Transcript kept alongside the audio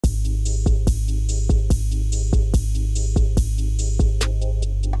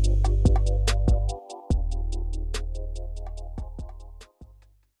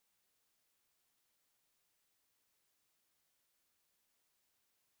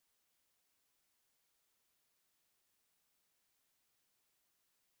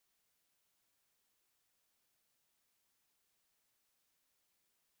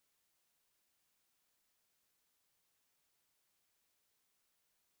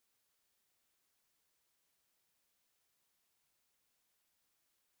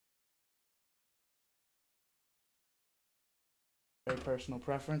very personal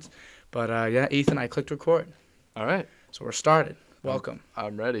preference. But yeah, Ethan, I clicked record, All right. so we're started. I'm, Welcome.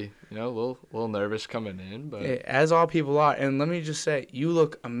 I'm ready. A little nervous coming in, but As all people are, and let me just say, you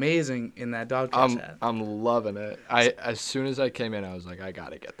look amazing in that Dogcast I'm hat. I'm loving it. As soon as I came in, I was like, I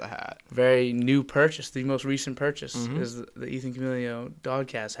gotta get the hat. Very new purchase. The most recent purchase Mhm. is the Ethan Camilio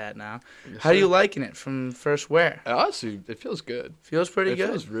Dogcast hat now. Yes, How are you sir. liking it from first wear? Honestly, it feels good. Feels pretty It good.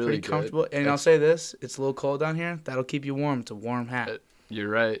 feels really pretty good. comfortable. And I'll say this: it's a little cold down here. That'll keep you warm. It's a warm hat. You're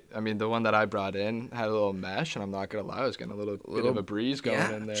right. I mean, the one that I brought in had a little mesh, and I'm not gonna lie, I was getting a little bit of a breeze going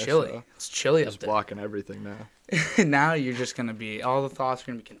in there. chilly. So It's chilly it's up there. blocking everything now. Now you're just gonna be all the thoughts are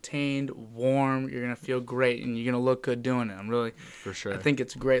gonna be contained, warm. You're gonna feel great, and you're gonna look good doing it. For sure. I think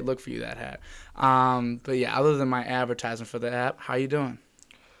it's a great look for you, that hat. But yeah, other than my advertisement for the app, how you doing?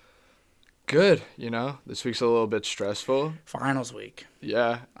 Good. This week's a little bit stressful. Finals week.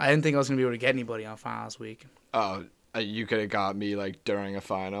 Yeah. I didn't think I was gonna be able to get anybody on finals week. Oh, you could have got me like during a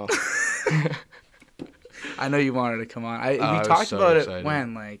final. I know you wanted to come on. I We was talked so about excited. it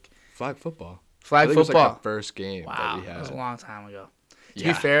when, like Flag football. I flag think it was football. like the first game Wow, that we that had. was a long time ago. To Yeah,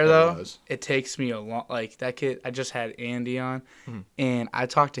 be fair, it though, was. it takes me a long. Like that kid, I just had Andy on, Mhm. and I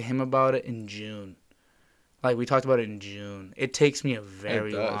talked to him about it in June. Like we talked about it in June. It takes me a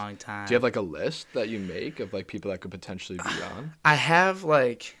very does. long time. Do you have like a list that you make of like people that could potentially be on? I have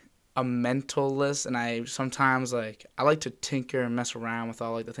like a mental list, and I sometimes like I like to tinker and mess around with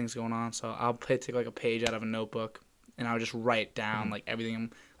all like the things going on. So I'll take like a page out of a notebook, and I'll just write down like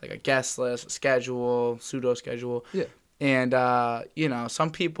everything, like a guest list, a schedule, pseudo schedule. Yeah. And some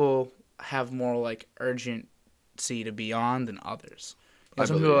people have more like urgency to be on than others. I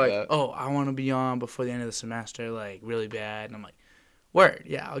Some people are like, believe that. oh, I want to be on before the end of the semester, like really bad. And I'm like, word,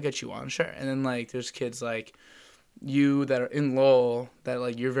 yeah, I'll get you on, sure. And then like there's kids like you that are in Lowell that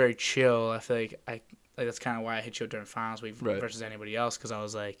like you're very chill. I feel like that's kind of why I hit you up during finals week Right. versus anybody else, because I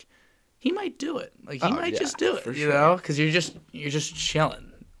was like, he might do it. Like he Oh, might yeah, just do it, for you sure. know, because you're just chilling.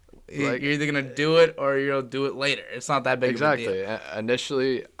 Like- You're either gonna do it or you'll do it later. It's not that big of a deal. Exactly.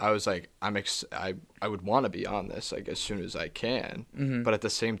 Initially, I was like, I would want to be on this like as soon as I can, Mhm. but at the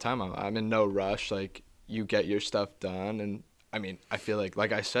same time, I'm in no rush. Like you get your stuff done, and I mean, I feel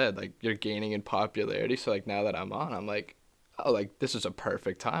like I said, like you're gaining in popularity. So like now that I'm on, I'm like, oh, like this is a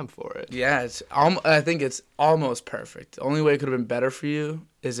perfect time for it. Yeah, I think it's almost perfect. The only way it could have been better for you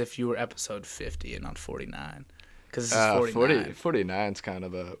is if you were episode 50 and not 49. Because this is 49. 49 is kind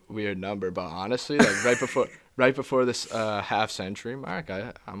of a weird number, but honestly, like right before this half century mark,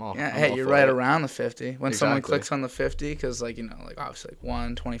 I'm all Yeah, I'm hey, all you're for right it. around the 50. When someone Exactly. clicks on the 50, because, like, like, obviously, like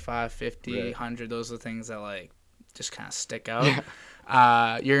 1, 25, 50, Right. 100, those are the things that, like, just kind of stick out.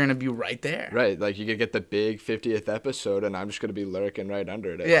 Yeah. You're going to be right there. Right, like you could get the big 50th episode, and I'm just gonna be lurking right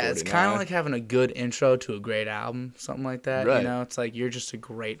under it. At Yeah, it's kind of 49. like having a good intro to a great album, something like that. Right. You know, it's like you're just a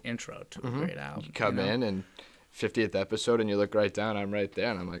great intro to a great album. you come know? in and 50th episode, and you look right down. I'm right there,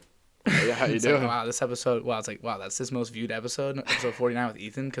 and I'm like, hey, yeah, how you It's doing? like, wow, this episode. Wow, it's like, wow, that's his most viewed episode, episode 49 with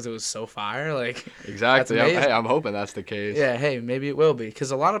Ethan, because it was so fire. Like, Exactly. that's amazing. I'm hoping that's the case. yeah, hey, maybe it will be,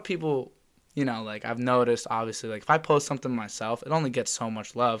 because a lot of people, like I've noticed, obviously, like if I post something myself, it only gets so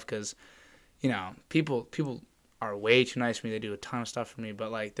much love, because, people are way too nice to me. They do a ton of stuff for me,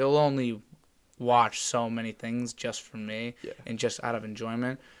 but like they'll only watch so many things just for me Yeah. and just out of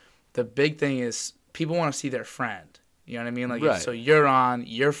enjoyment. The big thing is people want to see their friend. You know what I mean? Like, Right. so you're on,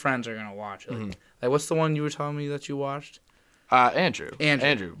 your friends are gonna watch it. Like, what's the one you were telling me that you watched? Andrew.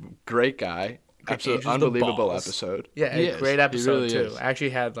 Andrew. Great guy. Absolutely Andrew's the unbelievable balls. episode. Yeah, He a is. great He episode really too. is. I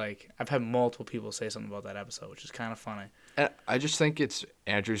actually had I've had multiple people say something about that episode, which is kind of funny. And I just think it's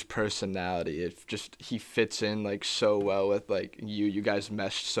Andrew's personality. He fits in like so well with like you. You guys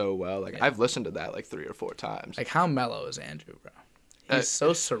meshed so well. Like Yeah. I've listened to that like 3 or 4 times. Like, how mellow is Andrew, bro? He's Uh,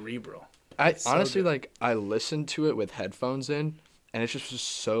 so cerebral. I so honestly good. like I listened to it with headphones in, and it's just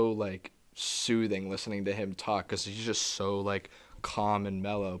so like soothing listening to him talk, because he's just so like calm and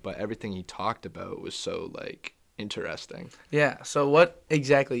mellow. But everything he talked about was so like interesting. Yeah. So, what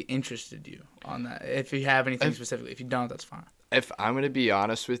exactly interested you on that? If you have anything specifically, if you don't, that's fine. If I'm gonna be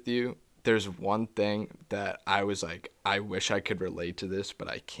honest with you, there's one thing that I was like, I wish I could relate to this, but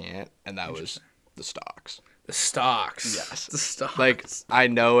I can't, and that was the stocks. The stocks. Yes. The stocks. Like, I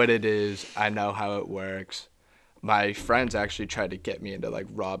know what it is. I know how it works. My friends actually tried to get me into like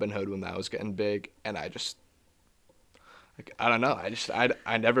Robinhood when that was getting big, and I just, like, I don't know.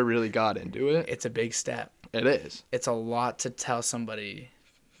 I never really got into it. It's a big step. It is. It's a lot to tell somebody,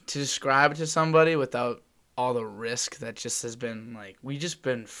 to describe it to somebody without all the risk that just has been like, we just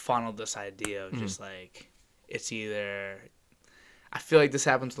been funneled this idea of just like, it's either, I feel like this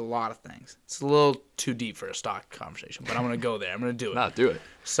happens with a lot of things. It's a little too deep for a stock conversation, but I'm going to go there. I'm going to do it. No, do it.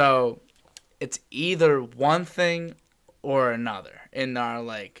 So it's either one thing or another in our,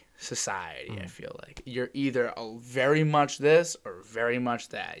 like, society, I feel like. You're either very much this or very much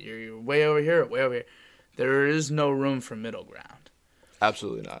that. You're way over here or way over here. There is no room for middle ground.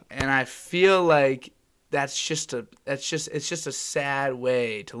 Absolutely not. And I feel like it's just a sad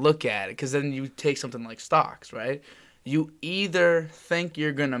way to look at it, because then you take something like stocks, right? You either think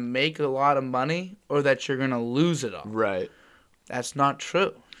you're going to make a lot of money or that you're going to lose it all. Right. That's not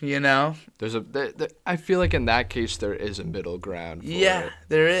true, you know? I feel like in that case there is a middle ground for Yeah, it.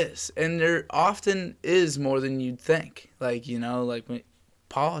 there is. And there often is more than you'd think. Like, you know, like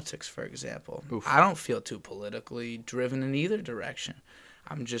politics, for example. Oof. I don't feel too politically driven in either direction.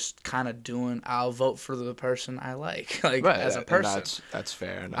 I'm just kind of I'll vote for the person I like, like, Right, as a and person. that's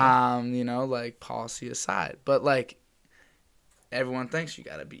fair enough. You know, like, policy aside. But, like, everyone thinks you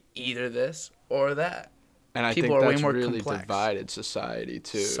got to be either this or that. And I people think are way that's more really complex. divided society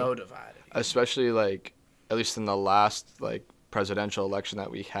too. So divided. Especially, like, at least in the last, like, presidential election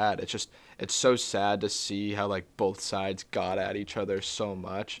that we had, it's so sad to see how, like, both sides got at each other so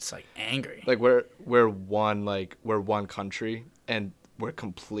much. It's, like, angry. Like, we're one country and we're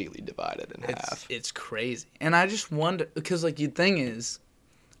completely divided in half. It's crazy. And I just wonder, because, like, the thing is,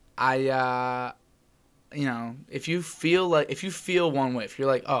 you know, if you feel one way, if you're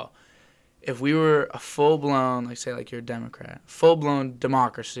like, oh, if we were a full-blown, like, say, like, you're a Democrat, full-blown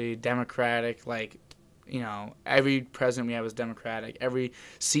democracy, democratic, like, you know, every president we have is democratic, every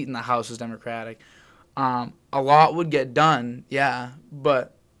seat in the House is democratic, a lot would get done, yeah,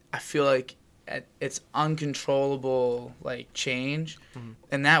 but I feel like it's uncontrollable, like, change,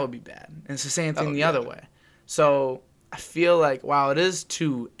 and that would be bad. And it's the same thing the other way. So I feel like while it is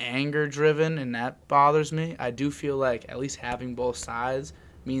too anger-driven and that bothers me, I do feel like at least having both sides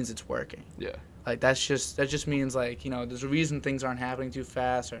means it's working. Yeah. Like, that just means, like, you know, there's a reason things aren't happening too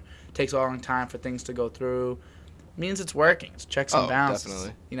fast or it takes a long time for things to go through. It means it's working. It's checks and balances.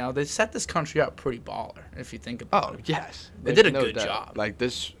 Definitely. You know, they set this country up pretty baller, if you think about it. Oh, yes. They did a No good doubt. Job. Like,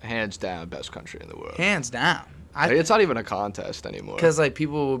 this, hands down, best country in the world. Hands down. Like, it's not even a contest anymore. Because, like,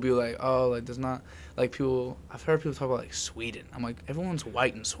 people will be like, oh, like, there's not, like, I've heard people talk about, like, Sweden. I'm like, everyone's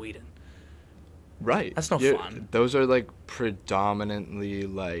white in Sweden. Right. That's no fun. Those are, like, predominantly,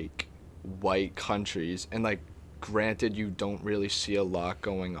 like, white countries. And, like, granted, you don't really see a lot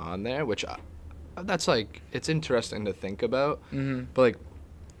going on there, which that's, like, it's interesting to think about. Mm-hmm. But, like,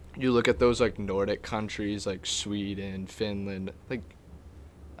 you look at those, like, Nordic countries, like Sweden, Finland, like,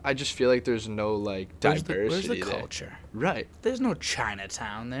 I just feel like there's no, like, diversity Where's the there. culture? Right. There's no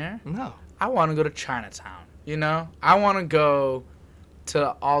Chinatown there. No. I want to go to Chinatown, you know? I want to go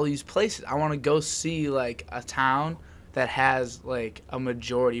to all these places. I want to go see, like, a town that has, like, a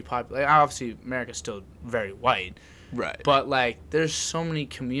majority population. Obviously, America's still very white. Right. But, like, there's so many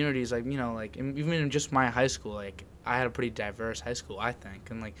communities, like, you know, like, even in just my high school, like, I had a pretty diverse high school, I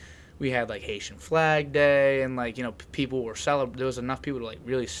think. And, like, we had, like, Haitian Flag Day, and, like, you know, people were there was enough people to, like,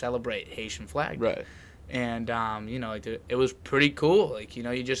 really celebrate Haitian Flag Day. Right. And, you know, like, it was pretty cool. Like, you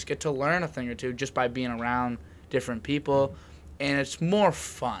know, you just get to learn a thing or two just by being around different people. And it's more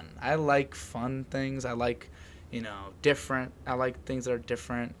fun. I like fun things. I like, you know, different. I like things that are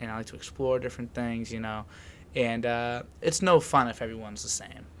different. And I like to explore different things, you know. And it's no fun if everyone's the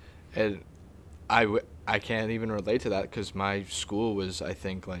same. And I can't even relate to that because my school was, I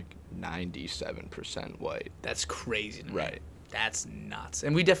think, like 97% white. That's crazy to me. Right. That's nuts.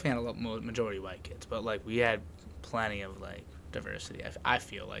 And we definitely had a lot more majority white kids, but, like, we had plenty of, like, diversity. I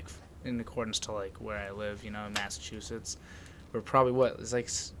feel like, in accordance to, like, where I live, you know, in Massachusetts, we're probably, it's like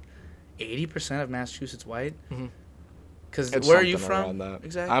 80% of Massachusetts white? Mhm. Because It's where are you something from? around that.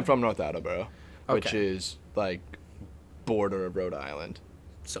 Exactly. I'm from North Attleboro, which Okay. is, like, border of Rhode Island.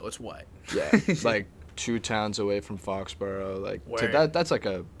 So it's white. Yeah. Like, 2 towns away from Foxborough. Like, that's, like,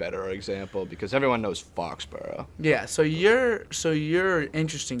 a better example because everyone knows Foxborough. Yeah, so you're an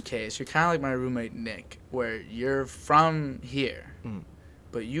interesting case. You're kind of like my roommate Nick, where you're from here,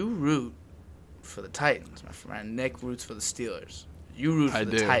 but you root for the Titans. My friend Nick roots for the Steelers. You root for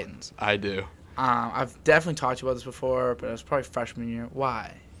the Titans. I do. I've definitely talked to you about this before, but it was probably freshman year.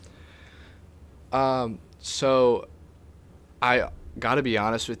 Why? So, I gotta be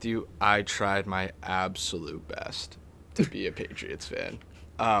honest with you, I tried my absolute best to be a Patriots fan.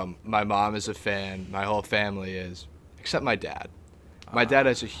 My mom is a fan, my whole family is, except my dad. My dad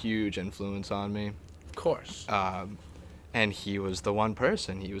has a huge influence on me. Of course. And he was the one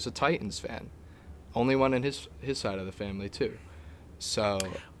person, he was a Titans fan. Only one in his side of the family, too. So...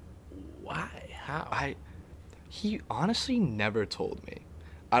 Why? How? He honestly never told me.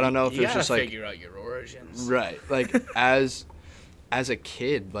 I don't know if You it was gotta just like figure out your origins. right, like as a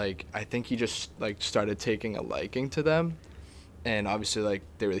kid, like I think he just like started taking a liking to them, and obviously like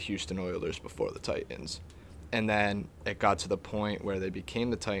they were the Houston Oilers before the Titans, and then it got to the point where they became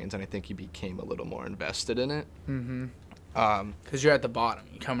the Titans, and I think he became a little more invested in it. Mm-hmm. Um, Because you're at the bottom.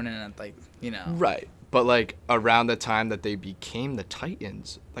 You're coming in at, like, right, but like around the time that they became the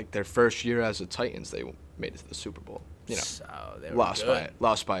Titans, like their first year as the Titans, they made it to the Super Bowl. So they were Lost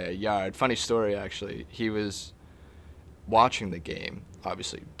good. by a yard. Funny story, actually. He was watching the game,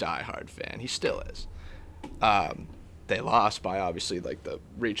 obviously diehard fan. He still is. They lost by obviously like the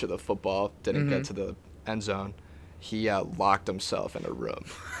reach of the football, didn't get to the end zone. He locked himself in a room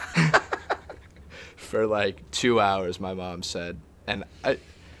for like 2 hours. My mom said, and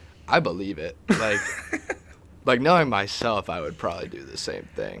I believe it. Like knowing myself, I would probably do the same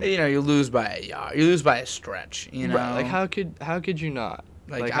thing. You lose by a yard. You lose by a stretch. Right, like how could you not?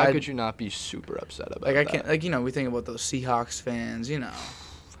 Like how could you not be super upset about Like, that? I can't, like, we think about those Seahawks fans,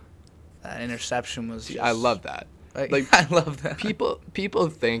 that interception was just, I love that. Like, I love that. People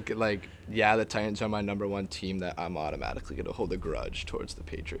think like, yeah, the Titans are my number one team, that I'm automatically gonna hold a grudge towards the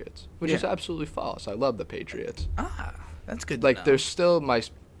Patriots, which is absolutely false. I love the Patriots. That's good. Like they're still my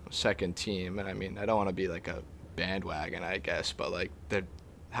second team, and I mean I don't want to be like a bandwagon, I guess, but like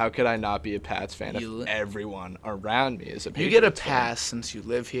how could I not be a Pats fan if everyone around me is a Patriots You get a fan? pass since you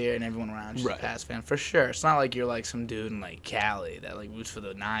live here, and everyone around you is a Pats fan for sure. It's not like you're like some dude in like Cali that like roots for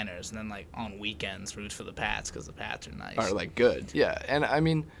the Niners and then like on weekends roots for the Pats because the Pats are nice. Are like good, yeah. And I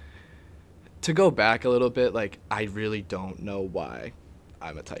mean, to go back a little bit, like I really don't know why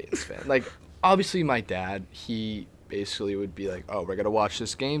I'm a Titans fan. Like obviously my dad, he basically would be like, "Oh, we're gonna watch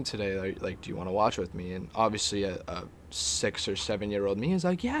this game today. Like, do you want to watch with me?" And obviously a 6 or 7-year-old me is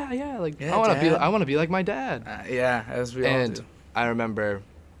like, "Yeah. Like, Yeah, I want to be like my dad." Yeah, as we all do. I remember,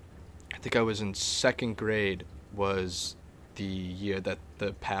 I think I was in second grade. Was the year that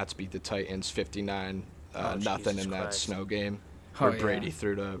the Pats beat the Titans 59 nothing in that snow game, where Brady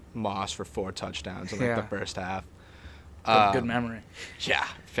threw to Moss for 4 touchdowns in like the first half. Good memory. Yeah,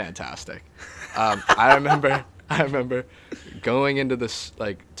 fantastic. I remember going into this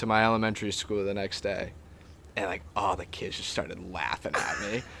to my elementary school the next day, and like all the kids just started laughing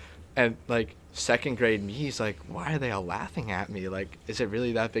at me, and like second grade me's like, why are they all laughing at me? Like, is it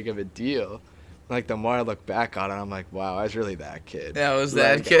really that big of a deal? Like the more I look back on it, I'm like, wow, I was really that kid. Yeah, I was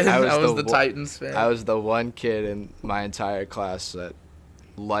that kid. I was the Titans fan. I was the one kid in my entire class that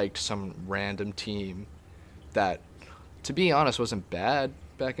liked some random team that, to be honest, wasn't bad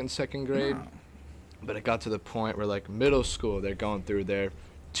back in second grade. No. But it got to the point where, like, middle school, they're going through their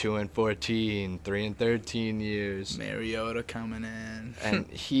 2-14, 3-13 years. Mariota coming in. And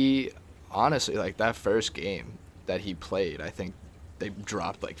he, honestly, like, that first game that he played, I think they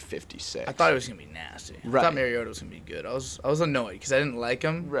dropped, like, 56. I thought it was going to be nasty. Right. I thought Mariota was going to be good. I was annoyed because I didn't like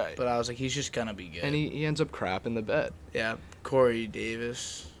him. Right. But I was like, he's just going to be good. And he ends up crapping the bed. Yeah, Corey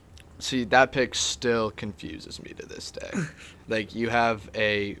Davis. See, that pick still confuses me to this day. Like, you have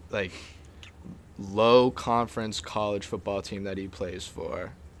a, like, low conference college football team that he plays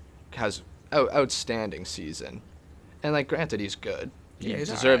for, has outstanding season, and like granted he's good. He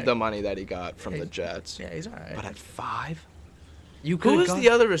deserved the money that he got from the Jets. Yeah, he's alright. But at 5, who was the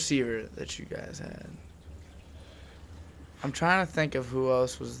other receiver that you guys had? I'm trying to think of who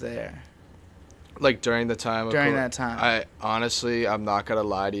else was there. Like during the time. That time. I'm not gonna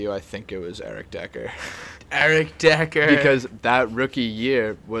lie to you. I think it was Eric Decker. Eric Decker. Because that rookie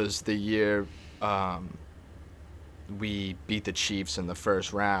year was the year we beat the Chiefs in the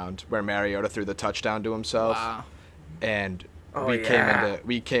first round, where Mariota threw the touchdown to himself. Wow. And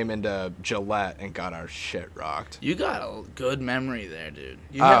we came into Gillette and got our shit rocked. You got a good memory there, dude.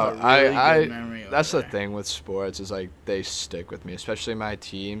 You have a really good memory. That's the thing with sports, is like they stick with me, especially my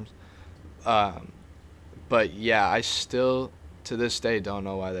teams. But yeah, I still to this day don't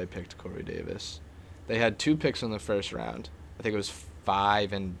know why they picked Corey Davis. They had 2 picks in the first round. I think it was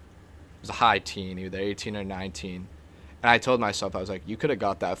 5 and it was a high teen, either 18 or 19. And I told myself, I was like, you could have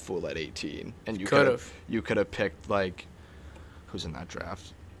got that fool at 18, and you could have picked, like, who's in that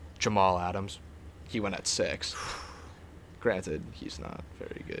draft? Jamal Adams. He went at 6. Granted, he's not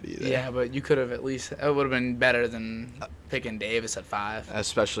very good either. Yeah, but you could have at least, it would have been better than picking Davis at 5.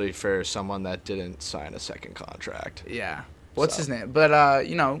 Especially for someone that didn't sign a second contract. Yeah. What's his name? But,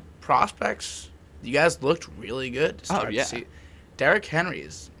 prospects, you guys looked really good to start to see. Derrick Henry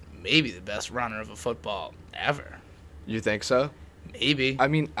is maybe the best runner of a football ever. You think so? Maybe. I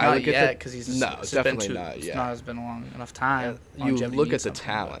mean, I look at because he's definitely not yet. It's been a long enough time. You look at the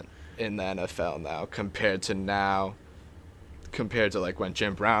talent. in the NFL now compared to like when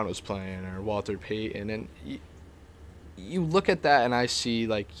Jim Brown was playing or Walter Payton. And you look at that and I see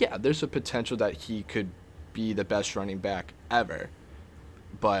like, yeah, there's a potential that he could be the best running back ever.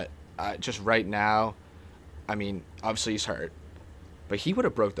 But just right now, I mean, obviously he's hurt, but he would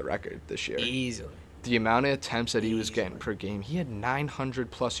have broke the record this year. Easily. The amount of attempts that he was getting per game, he had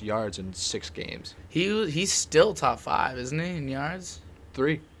 900 plus yards in 6 games. He's still top 5, isn't he, in yards?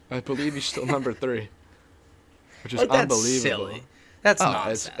 3. I believe he's still number 3. Which is Like, that's unbelievable. silly. That's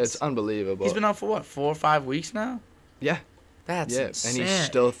nonsense. It's unbelievable. He's been out for what, 4 or 5 weeks now? Yeah. That's Yeah, insane. and he's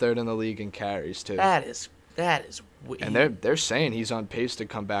still 3rd in the league in carries too. That is weird. And they're saying he's on pace to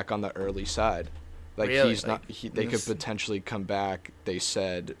come back on the early side. Like Really? he's not. Like, They could potentially come back. They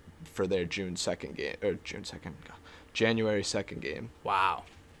said for their January 2nd game.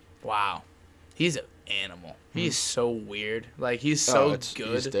 Wow. He's an animal. He's so weird. Like, he's good.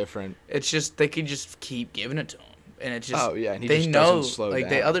 He's different. It's just they could just keep giving it to him, and it just and he they just know doesn't slow like down.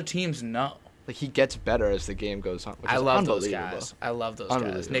 the other teams know. Like he gets better as the game goes on. Which I is love those unbelievable. guys. I love those guys.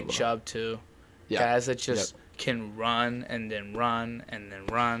 Nick Unbelievable. Chubb too. Yeah. Guys that just can run and then run and then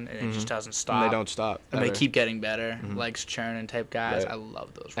run and it just doesn't stop. And they don't stop. And they ever. keep getting better. Legs churning type guys. Right. I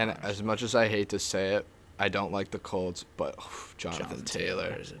love those. And runners. as much as I hate to say it, I don't like the Colts, but Jonathan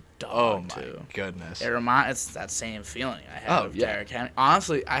Taylor is a Oh dog my too. goodness. It's that same feeling I had of yeah. Derrick Henry.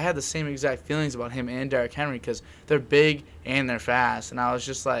 Honestly, I had the same exact feelings about him and Derrick Henry because they're big and they're fast, and I was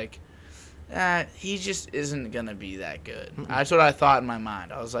just like, he just isn't gonna be that good. That's what I thought in my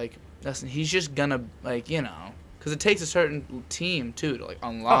mind. I was like, listen, he's just gonna because it takes a certain team too to like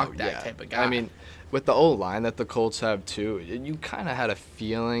unlock that type of guy. I mean, with the old line that the Colts have too, you kind of had a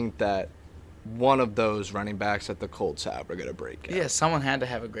feeling that one of those running backs that the Colts have are gonna break out. yeah, someone had to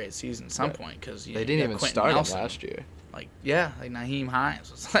have a great season at some point because They didn't even start him last year. Like Naheem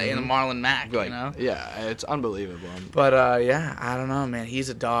Hines was like in the Marlon Mack, Like, you know. Yeah, it's unbelievable. But I don't know, man. He's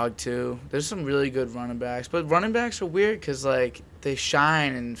a dog too. There's some really good running backs, but running backs are weird because like they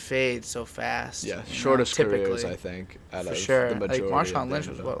shine and fade so fast. Yeah, you know, shortest typically. careers I think out For of sure. the Like majority. Marshawn of Lynch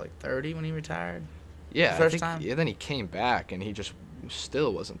them. was what, like 30 when he retired? Yeah, first I think, time? Yeah, then he came back and he just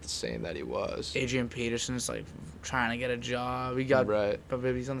still wasn't the same that he was. Adrian Peterson's like trying to get a job. He got Right. but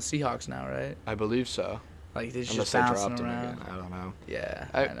maybe he's on the Seahawks now, right? I believe so. Like he's Unless just they bouncing dropped him around. again. I don't know. Yeah.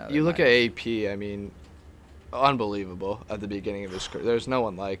 I know they You look might. at AP, I mean, unbelievable at the beginning of his career. There's no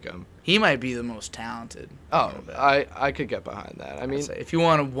one like him. He might be the most talented. Oh, running back. I could get behind that. I mean, I'd say if you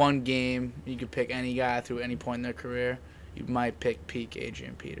wanted one game, you could pick any guy through any point in their career. You might pick peak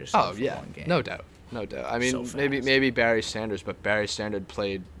Adrian Peterson. oh for yeah, one game. no doubt. I mean, So maybe fast. Barry Sanders, but Barry Sanders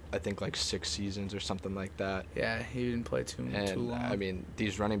played I think like 6 seasons or something like that. Yeah, he didn't play too And long. I mean,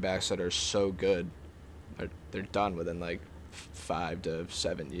 these running backs that are so good, they're done within like 5 to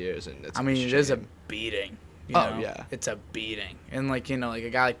 7 years, and it's. I mean, a it is a shame. beating. Oh, yeah. It's a beating, and like like a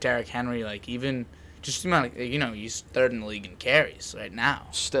guy like Derrick Henry, like even just the amount of, he's 3rd in the league in carries right now.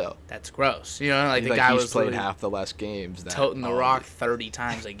 Still. That's gross. Like the Like guy he's was played literally half the less games. toting the rock 30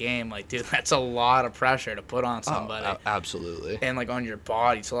 times a game. Like, dude, that's a lot of pressure to put on somebody. Oh, absolutely. And like on your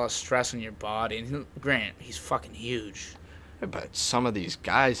body, it's a lot of stress on your body. And Grant, he's fucking huge. But some of these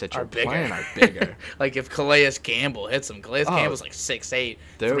guys that Are you're bigger. playing are bigger. Like if Calais Campbell hits him, Calais Oh, Campbell's like 6'8",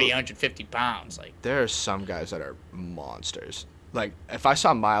 they're- 350 pounds. Like, There are some guys that are monsters. Like if I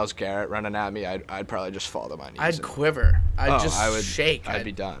saw Myles Garrett running at me, I'd probably just fall to my knees. I'd and- quiver. I'd Oh, just I would- shake. I'd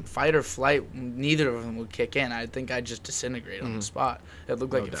be done. Fight or flight, neither of them would kick in. I think I'd just disintegrate on the spot. It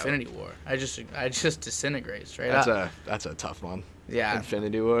looked like No doubt. Infinity War. I just disintegrate straight That's up. that's a tough one. Yeah.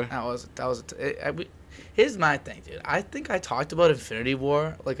 Infinity War. Here's my thing, dude. I think I talked about Infinity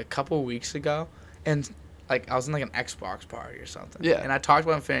War like a couple of weeks ago, and like I was in like an Xbox party or something. Yeah. And I talked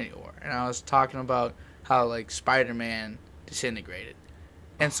about Infinity War, and I was talking about how like Spider-Man disintegrated,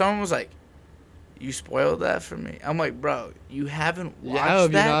 and someone was like, "You spoiled that for me." I'm like, "Bro, you haven't watched Yeah, have you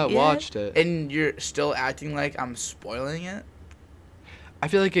that not yet? watched it? And you're still acting like I'm spoiling it." I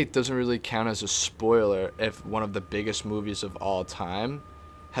feel like it doesn't really count as a spoiler if one of the biggest movies of all time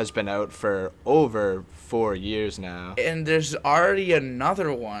has been out for over 4 years now. And there's already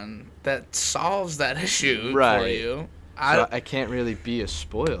another one that solves that issue for Right. you. So I can't really be a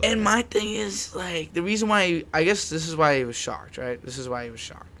spoiler. And my thing is, like, the reason why, I guess this is why he was shocked, right? This is why he was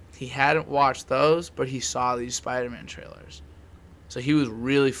shocked. He hadn't watched those, but he saw these Spider-Man trailers. So he was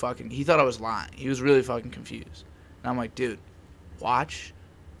really he thought I was lying. He was really fucking confused. And I'm like, dude, watch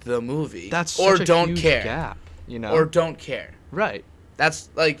the movie. That's or such a don't huge care. gap, you know? Or don't care. Right. That's,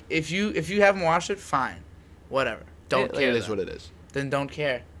 like, if you haven't watched it, fine. Whatever. Don't care. It is then. what it is. Then don't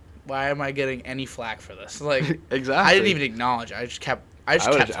care. Why am I getting any flack for this? Like, Exactly. I didn't even acknowledge it. I just kept I just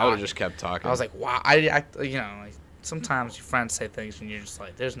kept I would have talking. just kept talking. I was like, wow. You know, like sometimes your friends say things and you're just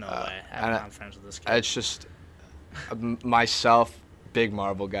like, there's no way I'm not friends with this kid. It's just myself, big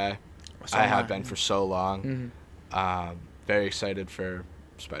Marvel guy. So I am have been for so long. Mhm. Very excited for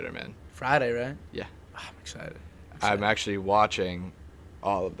Spider-Man. Friday, right? Yeah. Oh, I'm excited. I'm actually watching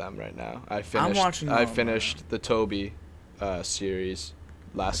all of them right now. I finished the Toby series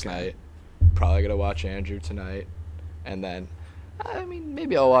last night. Probably gonna watch Andrew tonight, and then I mean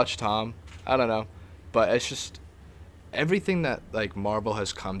maybe I'll watch Tom. I don't know, but it's just everything that like Marvel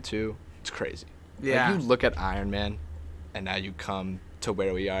has come to. It's crazy. Yeah. Like, you look at Iron Man, and now you come to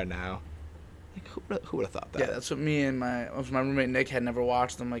where we are now. Like who would have thought that? Yeah, that's what me and my roommate Nick had never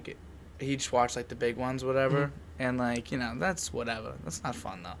watched them. Like, he just watched like the big ones, whatever. Mm-hmm. And like, you know, that's whatever. That's not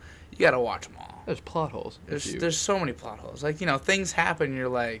fun though. You gotta watch them all. There's plot holes. There's so many plot holes. Like, you know, things happen. You're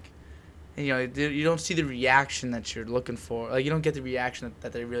like, and, you know, you don't see the reaction that you're looking for. Like, you don't get the reaction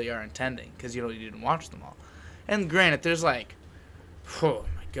that they really are intending because you didn't watch them all. And granted, there's like, oh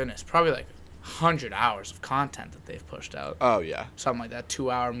my goodness, probably like 100 hours of content that they've pushed out. Oh yeah. Something like that.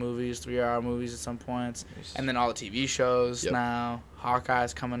 2-hour movies, 3-hour movies at some points, and then all the TV shows now.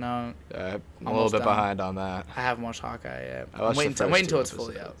 Hawkeye's coming out. I'm a little bit behind on that. I haven't watched Hawkeye yet. I'm waiting until it's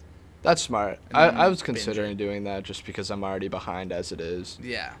fully out. That's smart. I was considering doing that just because I'm already behind as it is.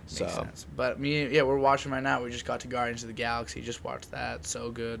 Yeah, makes sense. But we're watching right now. We just got to Guardians of the Galaxy. Just watched that. So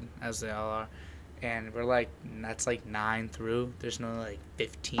good, as they all are. And we're like, that's like 9 through. There's no like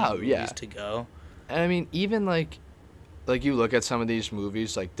 15 movies to go. And I mean, even like you look at some of these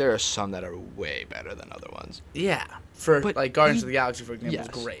movies, like there are some that are way better than other ones. Yeah, like Guardians of the Galaxy, for example, is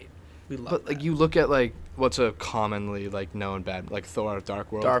great. We love But like you look at like what's a commonly like known bad, like Thor: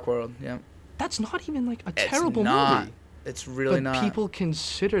 Dark World. Dark World, yeah. That's not even like a terrible movie. It's really not. But people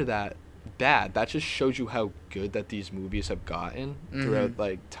consider that bad. That just shows you how good that these movies have gotten throughout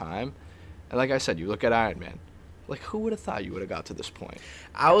like time. And like I said, you look at Iron Man. Like, who would have thought you would have got to this point?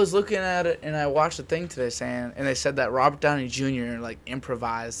 I was looking at it, and I watched a thing today and they said that Robert Downey Jr. like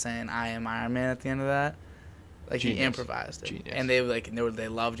improvised saying "I am Iron Man" at the end of that. Like, Genius. He improvised it. Genius. And they they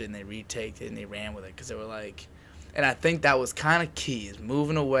loved it, and they retaked it, and they ran with it because they were like, and I think that was kind of key, is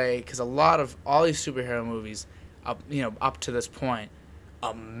moving away, because all these superhero movies, up to this point,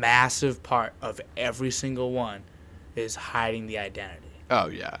 a massive part of every single one is hiding the identity. Oh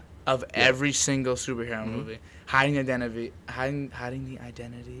yeah. Of every single superhero movie, hiding the identity,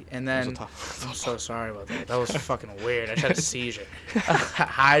 and then I'm so sorry about that. That was fucking weird. I just had a seizure.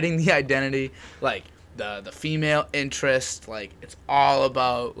 Hiding the identity, like the female interest, like it's all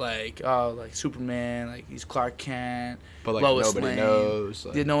about like Superman, like he's Clark Kent, but like Lois nobody Lane, knows.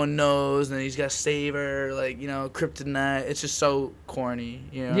 Like, no one knows, and then he's got to save her, like Kryptonite. It's just so corny,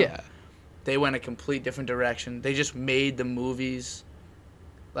 Yeah. They went a complete different direction. They just made the movies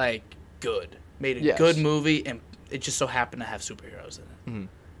like good. Made a good movie, and it just so happened to have superheroes in it. Mm-hmm.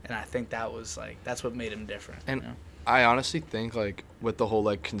 And I think that was that's what made him different. And I honestly think like with the whole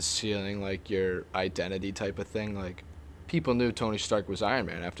like concealing like your identity type of thing, like people knew Tony Stark was Iron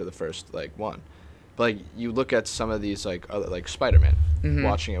Man after the first like one. But like you look at some of these like other like Spider-Man,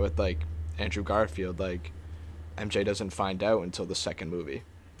 watching it with like Andrew Garfield, like MJ doesn't find out until the second movie.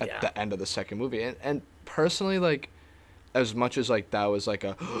 At the end of the second movie. And personally, like, as much as like that was like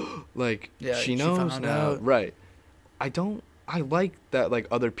a like she knows now, right? I like that like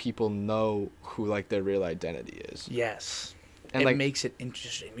other people know who like their real identity is. Yes, and it makes it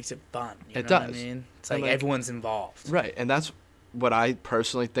interesting. It makes it fun. It does. What I mean, it's like everyone's involved. Right, and that's what I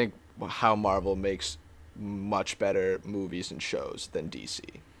personally think how Marvel makes much better movies and shows than DC.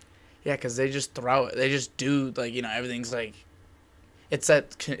 Yeah, because they just throw it. They just do like everything's like.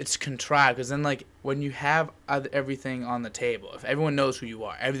 It's contrived, because then like when you have everything on the table, if everyone knows who you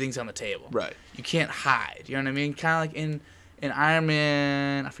are, everything's on the table. Right. You can't hide. You know what I mean? Kind of like in Iron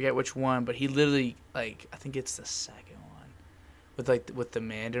Man, I forget which one, but he literally like I think it's the second one, with the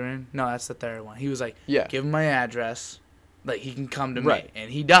Mandarin. No, that's the third one. He was like, give him my address, like he can come to me,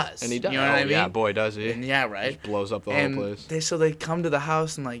 and he does. And he does. You know what I mean? Yeah, boy, does he. And right. Just blows up the whole place. They come to the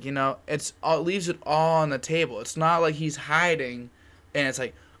house and like it leaves it all on the table. It's not like he's hiding. And it's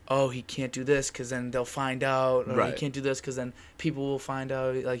like, oh, he can't do this because then they'll find out. Or he can't do this because then people will find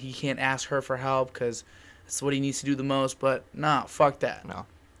out. Like, he can't ask her for help because that's what he needs to do the most. But, nah, fuck that. No.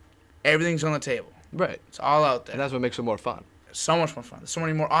 Everything's on the table. Right. It's all out there. And that's what makes it more fun. It's so much more fun. There's so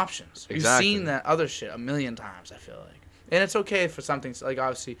many more options. Exactly. We've seen that other shit a million times, I feel like. And it's okay for something, like,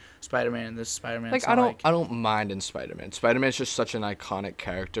 obviously, Spider-Man and this Spider-Man. Like, I don't mind in Spider-Man. Spider-Man's just such an iconic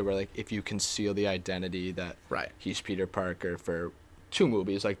character where, like, if you conceal the identity that he's Peter Parker for 2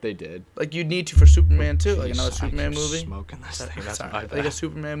 movies like they did. Like you'd need to for Superman too, like Jeez, another I Superman keep movie. Smoking this thing. That's Sorry. my Like bad. a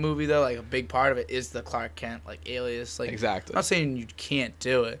Superman movie though, like a big part of it is the Clark Kent like alias. Like Exactly. I'm not saying you can't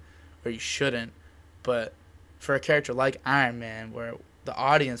do it or you shouldn't, but for a character like Iron Man, where the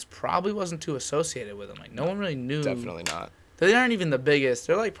audience probably wasn't too associated with him, like no one really knew. Definitely not. They aren't even the biggest.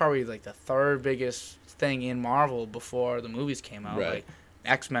 They're like probably like the third biggest thing in Marvel before the movies came out. Right. Like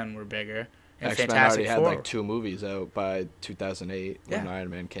X-Men were bigger. And X-Men Fantastic already Four. had like 2 movies out by 2008 when Iron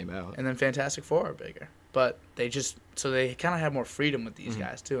Man came out. And then Fantastic Four are bigger. But they just, so they kind of have more freedom with these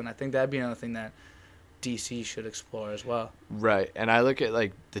guys too. And I think that'd be another thing that DC should explore as well. Right. And I look at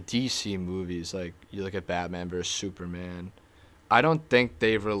like the DC movies, like you look at Batman vs Superman. I don't think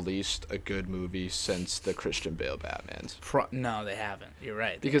they've released a good movie since the Christian Bale Batmans. No, they haven't. You're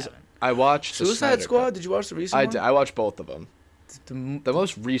right. They Because haven't. I watched the Suicide Snyder Squad, Cut. did you watch the recent one? I watched both of them. The The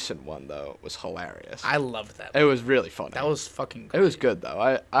most recent one though was hilarious. I loved that. It was really funny. That was fucking great. It was good though.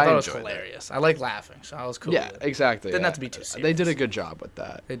 I thought it was enjoyed hilarious. I like laughing, so I was cool Yeah, with it. exactly. Didn't yeah. have to be too They did a serious. good job with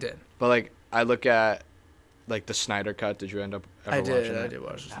that. They did. But like I look at like the Snyder Cut. Did you end up ever I watching that? did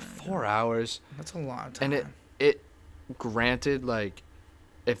watch That this. 4 hours. That's a long time. And it granted, like,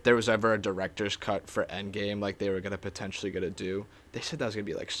 if there was ever a director's cut for Endgame, like they were gonna potentially do, they said that was gonna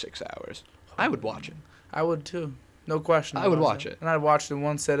be like 6 hours. I would watch it. I would too. No question. I would about watch it. And I'd watch it in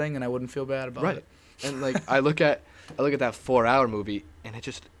one sitting, and I wouldn't feel bad about Right. it. And like I look at that 4 hour movie, and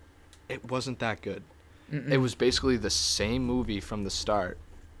it wasn't that good. Mm-mm. It was basically the same movie from the start,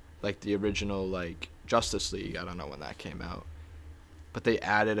 like the original like Justice League. I don't know when that came out, but they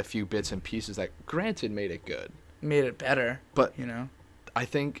added a few bits and pieces that, granted, made it good. Made it better. But You know. I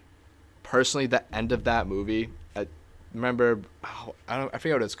think, personally, the end of that movie. I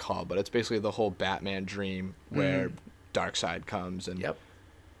forget what it's called, but it's basically the whole Batman dream where Darkseid comes and Yep.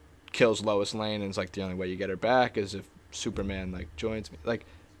 kills Lois Lane, and it's like the only way you get her back is if Superman like joins me. Like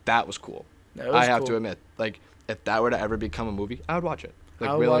that was cool. That was I have cool. to admit, like if that were to ever become a movie, I would watch it. Like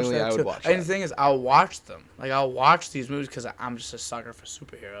I would watch willingly, that I would too. watch And that. the thing is, I'll watch them. Like I'll watch these movies because I'm just a sucker for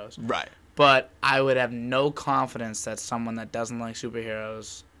superheroes. Right. But I would have no confidence that someone that doesn't like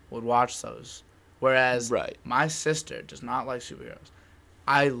superheroes would watch those. Whereas Right. my sister does not like superheroes.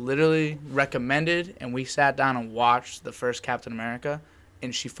 I literally recommended, and we sat down and watched the first Captain America,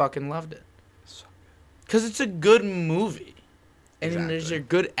 and she fucking loved it. So Because it's a good movie. And Exactly. they're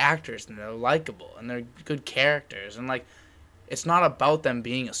good actors, and they're likable, and they're good characters. And, like, it's not about them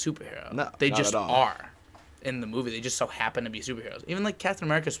being a superhero. No, they not just at all. are in the movie. They just so happen to be superheroes. Even, like, Captain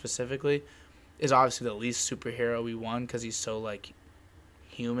America specifically is obviously the least superhero-y one because he's so, like,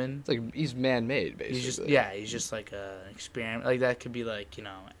 human. It's like he's man-made, basically. He's just like an experiment. Like that could be like, you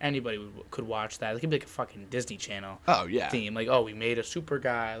know, anybody could watch that. It could be like a fucking Disney Channel Oh yeah. theme. Like, oh, we made a super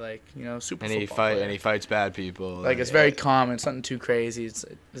guy, like, you know, super. And he football player. and he fights bad people. Like it's very common, it's nothing too crazy.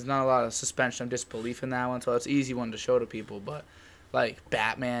 There's not a lot of suspension of disbelief in that one, so it's an easy one to show to people. But like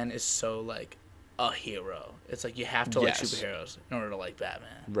Batman is so like a hero. It's like you have to like Yes. superheroes in order to like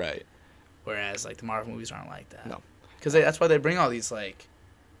Batman. Right. Whereas like the Marvel movies aren't like that. No. Because that's why they bring all these like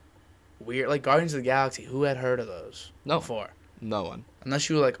weird, like Guardians of the Galaxy. Who had heard of those No. before? No one. Unless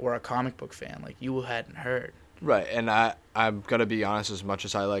you like were a comic book fan, like you hadn't heard. Right, and I'm gonna be honest. As much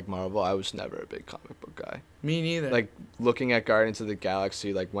as I like Marvel, I was never a big comic book guy. Me neither. Like looking at Guardians of the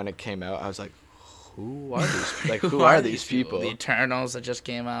Galaxy, like when it came out, I was like, who are these? Like who are these people? The Eternals that just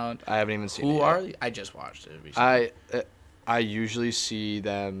came out. I haven't even seen. Who it yet. are they? I just watched it recently. I usually see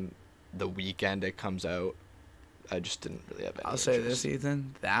them the weekend it comes out. I just didn't really have any. I'll say interest. this,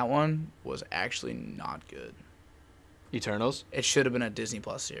 Ethan. That one was actually not good. Eternals. It should have been a Disney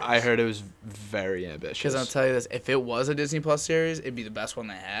Plus series. I heard it was very ambitious. Because I'll tell you this: if it was a Disney Plus series, it'd be the best one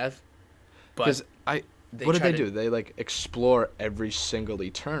they have. Because But what did tried they to- do? They like explore every single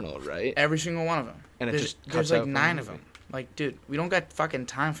Eternal, right? Every single one of them. And it there's, just cuts there's out like from 9 the of movie. them. Like, dude, we don't got fucking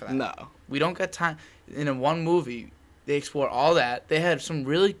time for that. No. We don't got time. In a one movie, they explore all that. They had some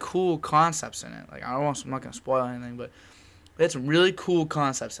really cool concepts in it. Like, I'm not gonna spoil anything, but they had some really cool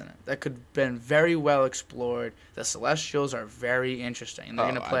concepts in it that could have been very well explored. The Celestials are very interesting. And they're Oh,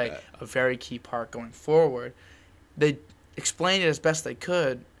 gonna I play bet. a very key part going forward. They explained it as best they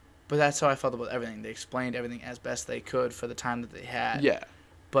could, but that's how I felt about everything. They explained everything as best they could for the time that they had. Yeah.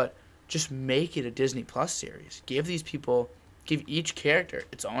 But just make it a Disney Plus series. Give each character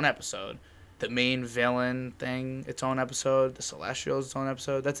its own episode. The main villain thing, its own episode. The Celestials, its own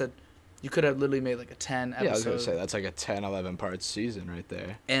episode. You could have literally made like a 10 episode. Yeah, I was gonna say that's like a 10, 11 part season right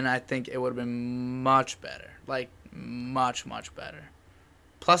there. And I think it would have been much better. Like, much, much better.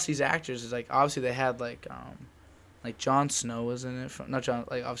 Plus, these actors is like, obviously they had like Jon Snow was in it. Not Jon,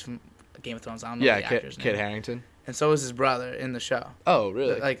 like obviously from Game of Thrones. I don't know Yeah, the actor's Kit name. Harington. and so is his brother in the show. Oh,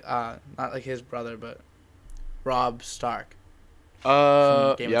 really? Like not like his brother, but Rob Stark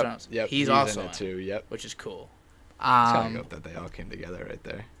from Game of Thrones. Yep. He's also in it too. Yep. which is cool. It's kind of dope that they all came together right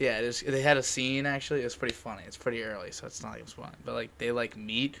there. Yeah, it is. They had a scene actually. It was pretty funny. It's pretty early, so it's not like it's funny. But like they like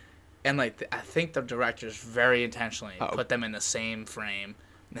meet, and like I think the directors very intentionally put them in the same frame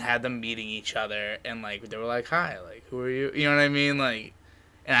and had them meeting each other, and like they were like, "Hi, like who are you?" You know what I mean? Like,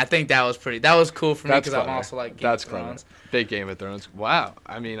 and I think that was cool for me because I'm also like Game of Thrones. Big Game of Thrones. Wow.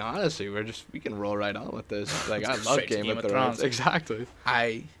 I mean, honestly, we can roll right on with this. Like I love Game of Thrones. Exactly.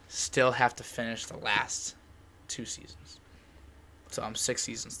 I still have to finish the last 2 seasons, so I'm 6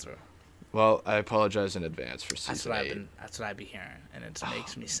 seasons through. Well, I apologize in advance for season 8. That's what I be hearing, and it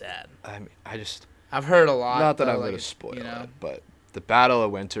makes me sad. I mean, I've heard a lot. Not that I'm going to spoil it, but the Battle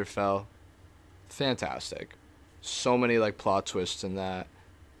of Winterfell, fantastic. So many like plot twists in that,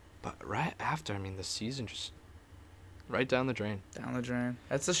 but right after, I mean, the season just right down the drain. Down the drain.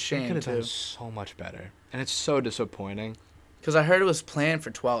 That's a shame. They could have done so much better, and it's so disappointing. Because I heard it was planned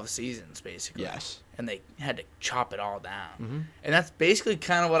for 12 seasons, basically. Yes. And they had to chop it all down. Mm-hmm. And that's basically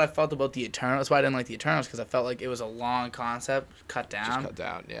kind of what I felt about the Eternals. That's why I didn't like the Eternals, because I felt like it was a long concept cut down. Just cut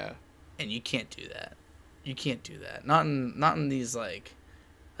down, yeah. And you can't do that. You can't do that. Not in these, like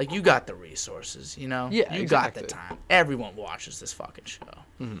you got the resources, you know? Yeah, you exactly. got the time. Everyone watches this fucking show.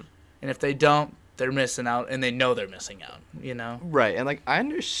 Mm-hmm. And if they don't, they're missing out, and they know they're missing out, you know? Right, and like I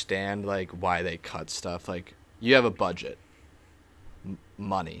understand like why they cut stuff. Like you have a budget.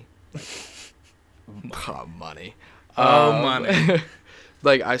 Money. Money. Money.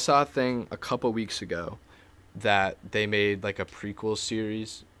 Like I saw a thing a couple weeks ago that they made like a prequel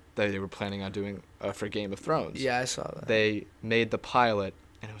series that they were planning on doing for Game of Thrones. Yeah, I saw that. They made the pilot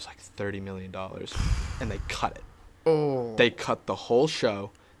and it was like $30 million and they cut it. Oh. They cut the whole show.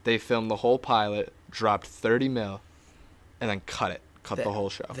 They filmed the whole pilot, dropped 30 mil, and then cut the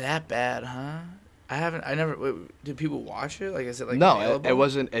whole show. That bad, huh? Did people watch it? Like, is it like no? available? It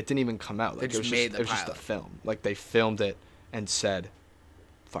wasn't. It didn't even come out. Like, They just it was just a film. Like they filmed it and said,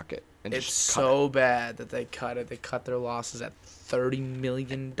 "Fuck it." And it's just so bad that they cut it. They cut their losses at $30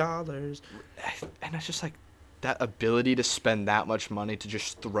 million. And it's just like that ability to spend that much money to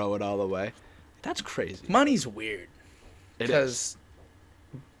just throw it all away. That's crazy. Money's weird. It is. Because,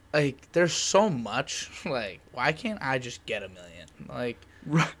 like, there's so much. Like, why can't I just get $1 million? Like,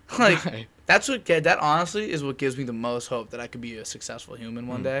 Right. that honestly is what gives me the most hope that I could be a successful human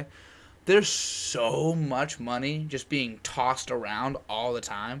one day. There's so much money just being tossed around all the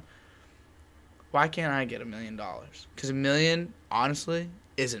time. Why can't I get $1 million? Because $1 million, honestly,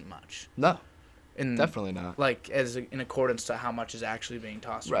 isn't much. No, definitely not. Like, in accordance to how much is actually being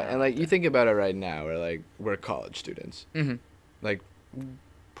tossed around. Right, and like you think about it right now, we're college students. Mm-hmm. Like,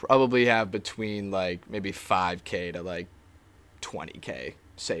 probably have between like maybe $5K to like $20K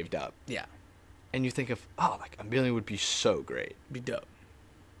saved up. Yeah. And you think of like $1 million would be so great. Be dope.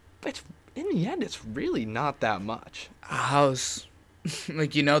 But in the end, it's really not that much. A house.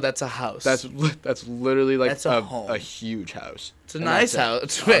 Like, that's a house. That's literally like that's a home. A huge house. It's a nice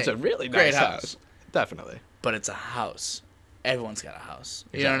house. It's a really nice house. Definitely. But it's a house. Everyone's got a house.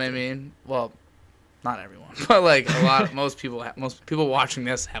 You Exactly. know what I mean? Well, not everyone, but like most people watching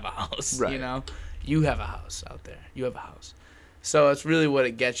this have a house. Right. You know, you have a house out there. You have a house. So it's really what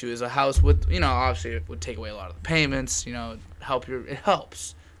it gets you is a house with, obviously it would take away a lot of the payments. It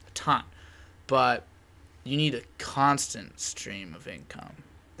helps a ton, but you need a constant stream of income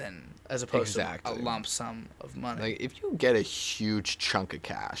as opposed to a lump sum of money. Like if you get a huge chunk of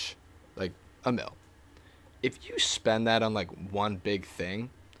cash, like $1 million, if you spend that on like one big thing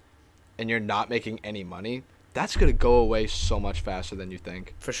and you're not making any money, that's going to go away so much faster than you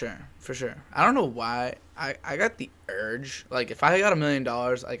think. For sure. I don't know why. I got the urge. Like, if I got $1 million,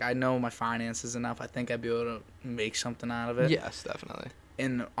 like, I know my finances enough. I think I'd be able to make something out of it. Yes, definitely.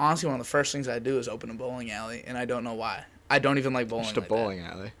 And honestly, one of the first things I do is open a bowling alley, and I don't know why. I don't even like bowling. Just a bowling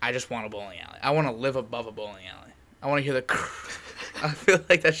alley. I just want a bowling alley. I want to live above a bowling alley. I want to hear the. I feel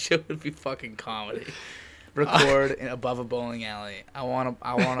like that shit would be fucking comedy. Record above a bowling alley. I want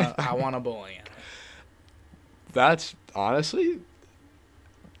a bowling alley. That's honestly,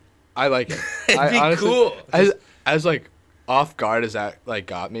 I like it. It'd be honestly, cool. As like off guard as that like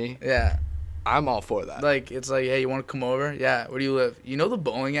got me. Yeah. I'm all for that. Like, it's like, hey, you want to come over? Yeah. Where do you live? You know the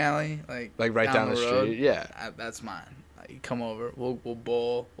bowling alley? Like right down the road? street? Yeah. That's mine. You come over. We'll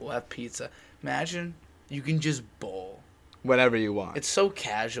bowl. We'll have pizza. Imagine you can just bowl. Whenever you want. It's so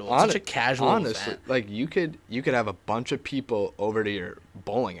casual. It's such a casual honestly, event. like you could have a bunch of people over to your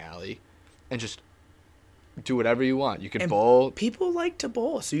bowling alley and just do whatever you want. You could And bowl. People like to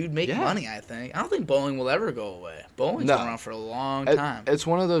bowl, so you'd make Yeah. money, I think. I don't think bowling will ever go away. Bowling's No. been around for a long It- time. It's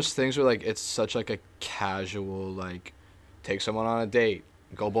one of those things where like it's such like a casual like, take someone on a date,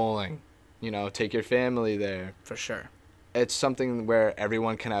 go bowling, take your family there. For sure. It's something where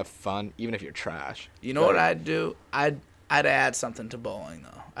everyone can have fun, even if you're trash. You know what I'd do? I'd add something to bowling,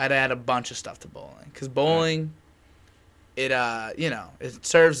 though. I'd add a bunch of stuff to bowling. Because bowling, it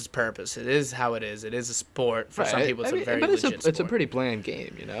serves its purpose. It is how it is. It is a sport. For some people, it's a very but legit it's a sport. pretty bland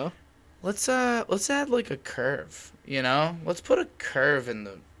game, Let's add like a curve. Let's put a curve in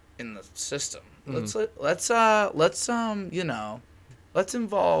the system. Let's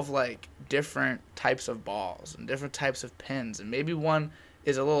involve like different types of balls and different types of pins, and maybe one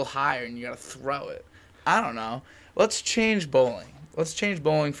is a little higher and you gotta throw it. I don't know. Let's change bowling. Let's change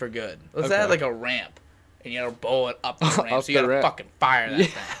bowling for good. Let's Okay. add like a ramp, and you gotta bowl it up the ramp. Up So you gotta the ramp. fucking fire that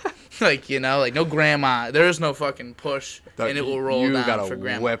thing. Like no grandma. There is no fucking push, and it will roll You down gotta for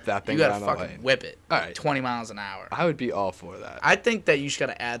grandma. whip that thing You gotta down the fucking lane. whip it. All right. 20 miles an hour. I would be all for that. I think that you just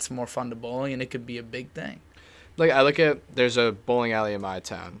gotta add some more fun to bowling, and it could be a big thing. Like I look at, there's a bowling alley in my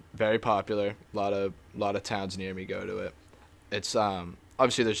town, very popular. A lot of towns near me go to it. It's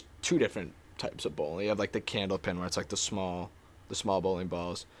obviously there's two different types of bowling. You have like the candle pin where it's like the small bowling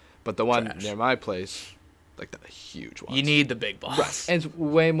balls, but the one Trash. near my place, like the huge ones. You need the big balls. And it's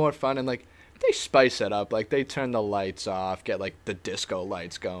way more fun, and like they spice it up. Like they turn the lights off, get like the disco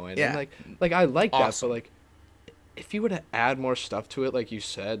lights going. Yeah. And like I like that, Awesome. but like if you were to add more stuff to it, like you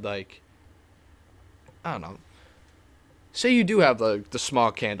said, like I don't know. Say you do have the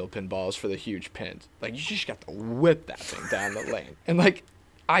small candle pin balls for the huge pins. Like you just got to whip that thing down the lane. And like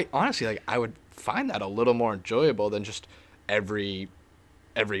I honestly like I would find that a little more enjoyable than just every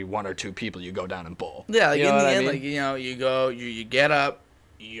one or two people you go down and bowl. Yeah, like You know in the what I end, mean? like you go, you get up,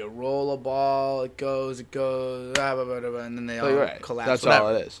 you roll a ball, it goes, and then they all Right. collapse. That's whatever.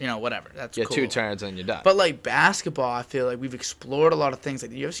 all it is. Whatever. That's Yeah, cool. 2 turns and you're done. But like basketball, I feel like we've explored a lot of things.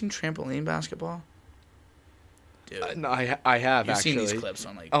 Like, you ever seen trampoline basketball? Dude, No, I have you've actually. seen these clips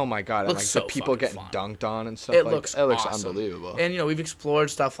on like. Oh my god! And Looks like so the people fucking getting fun. dunked on and stuff. It like, looks it looks awesome. unbelievable. And we've explored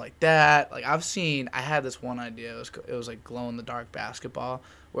stuff like that. Like I had this one idea. It was like glow in the dark basketball,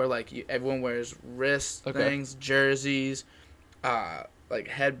 where like everyone wears wrist things, jerseys, like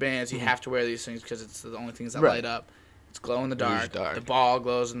headbands. You have to wear these things because it's the only things that Right. light up. It's glow in the It is dark. dark. The ball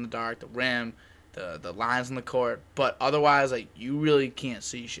glows in the dark. The rim, the lines on the court. But otherwise, like you really can't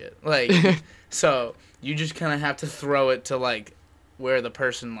see shit. Like so you just kind of have to throw it to like where the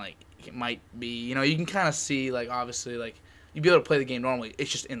person like it might be. You can kind of see like obviously like you'd be able to play the game normally.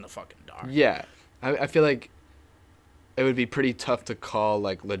 It's just in the fucking dark. Yeah, I feel like it would be pretty tough to call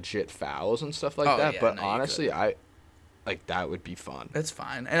like legit fouls and stuff like Oh, that. yeah, But no, you honestly, couldn't. like that would be fun. That's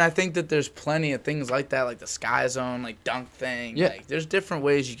fine. And I think that there's plenty of things like that, like the sky zone, like dunk thing. Yeah. Like there's different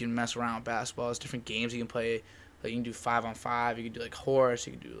ways you can mess around with basketball. There's different games you can play. Like you can do 5-on-5. You can do like horse.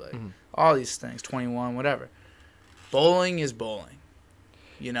 You can do like all these things, 21, whatever. Bowling is bowling.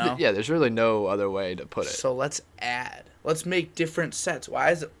 Yeah, there's really no other way to put it. So let's make different sets. Why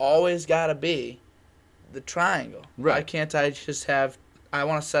is it always gotta be the triangle? Why Right. can't I just I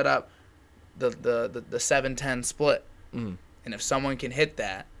want to set up the 7-10 split. Mm. And if someone can hit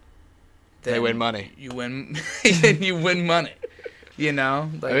that, then They win money. You win and you win money.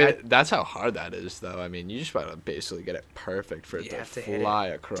 Like I mean, that's how hard that is, though. I mean, you just gotta basically get it perfect for it You to have to hit fly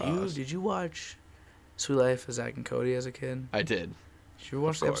it. across. Dude, did you watch Sweet Life of Zack and Cody as a kid? I did. Did you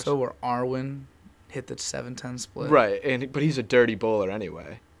watch the course. episode where Arwen hit the 7-10 split? Right, but he's a dirty bowler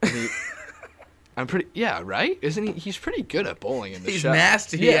anyway. I'm pretty. Yeah, right? Isn't he? He's pretty good at bowling in the He's show.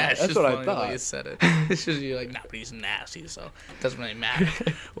 nasty. Yeah, It's that's just what I funny the way thought. you said it. It's just you're like, nah, but he's nasty, so it doesn't really matter.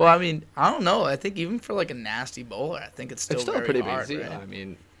 Well, I mean, I don't know. I think even for like a nasty bowler, I think it's still It's still very a pretty hard, big deal. right?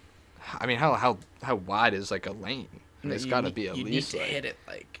 I mean, how wide is like a lane? It's got to be at you least need to like hit it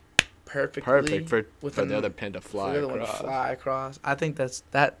like perfectly. perfect for with the other pin to fly for the other one to across. fly across. I think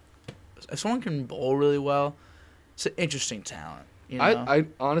that. If someone can bowl really well, it's an interesting talent. I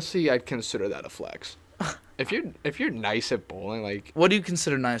honestly I'd consider that a flex. If you're nice at bowling, like What do you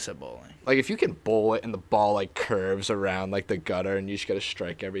consider nice at bowling? if you can bowl it and the ball like curves around like the gutter and you just get a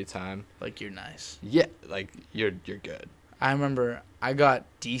strike every time, Like you're nice. yeah, like you're good. I remember I got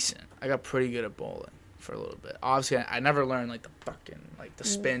decent. I got pretty good at bowling for a little bit. Obviously, I never learned like the fucking like the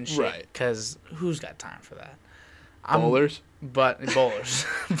spin shit. Right. Because who's got time for that? Bowlers. But bowlers,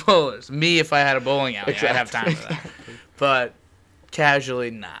 bowlers. Me, if I had a bowling alley, I'd have time for that. But casually,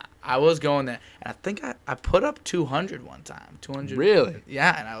 nah. I was going there, and I think I put up 200 one time. 200. Really?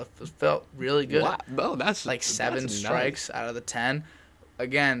 Yeah, and I felt really good. Wow. No, that's Like 7 that's strikes out of the 10.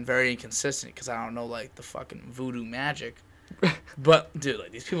 again, very inconsistent because I don't know like the fucking voodoo magic. But dude,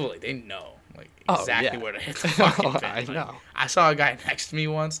 like these people, like they know like exactly where to hit the fucking pin. I Like, know. I saw a guy next to me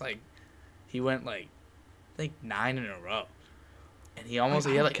once, like he went like I think 9 in a row, and he almost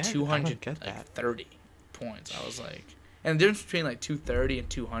he had like 230 points. I was like, and the difference between like 230 and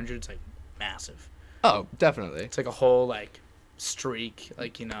 200 is like massive. Oh, definitely. It's like a whole like streak.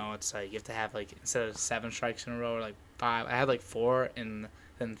 Like it's like you have to have like instead of 7 strikes in a row or like 5. I had like 4 and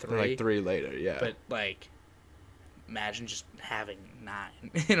then 3. Like 3 later, yeah. But like, imagine just having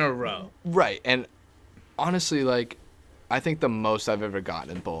 9 in a row. Right, and honestly, like, I think the most I've ever gotten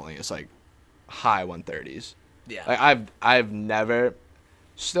in bowling is like high 130s. Yeah. Like I've never,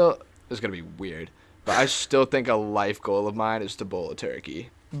 still, it's gonna be weird, but I still think a life goal of mine is to bowl a turkey.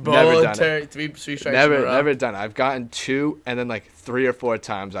 Bowl a turkey, 3 strikes in a row. Never done it. I've gotten 2, and then like 3 or 4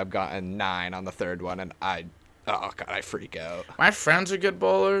 times I've gotten 9 on the third one, and oh god, I freak out. My friends are good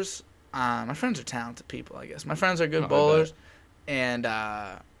bowlers. My friends are talented people, I guess. My friends are good bowlers, and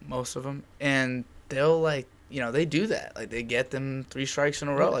most of them, and they'll like, they do that. Like they get them 3 strikes in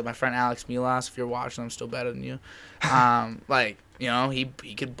a row. Like my friend Alex Milas, if you're watching, I'm still better than you. Like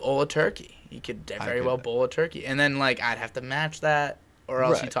he could bowl a turkey. He could very well bowl a turkey, and then like I'd have to match that, or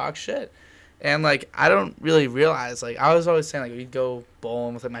else he talks shit. And like I don't really realize, like I was always saying, like we'd go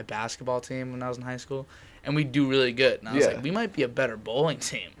bowling with like my basketball team when I was in high school, and we'd do really good. And I was like, we might be a better bowling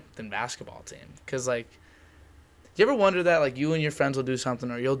team than basketball team, because like, do you ever wonder that like you and your friends will do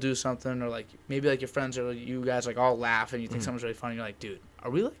something, or you'll do something, or like maybe like your friends or you guys like all laugh and you think someone's really funny, you're like, dude,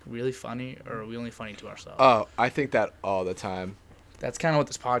 are we like really funny, or are we only funny to ourselves? Oh, I think that all the time. That's kind of what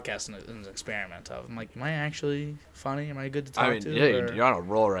this podcast is an experiment of. I'm like, am I actually funny? Am I good to talk to? Yeah, you're on a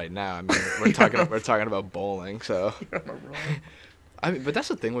roll right now. I mean, we're talking about bowling, so. You're on a roll. I mean, but that's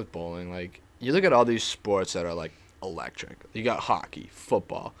the thing with bowling. Like, you look at all these sports that are like electric. You got hockey,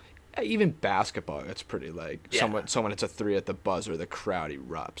 football, even basketball. It's pretty like someone hits a 3 at the buzzer, the crowd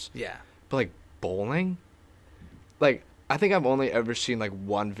erupts. Yeah. But like bowling, like I think I've only ever seen like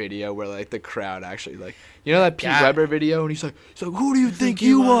one video where like the crowd actually like, that Pete Weber video, and he's like, who do you think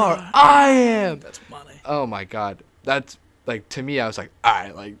you are? I am. That's funny. Oh my god, that's like, to me, I was like, all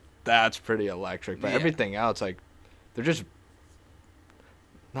right, like that's pretty electric. But everything else, like, they're just,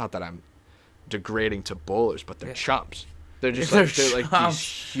 not that I'm degrading to bowlers, but they're chumps. They're just they're like these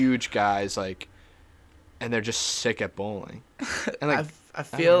huge guys, like, and they're just sick at bowling. And like I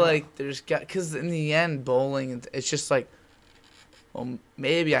feel like there's because in the end bowling, it's just like, well,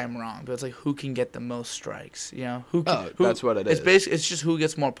 maybe I'm wrong, but it's like who can get the most strikes, who that's what it is. It's basically, it's just who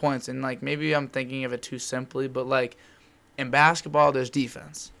gets more points, and like maybe I'm thinking of it too simply, but like in basketball there's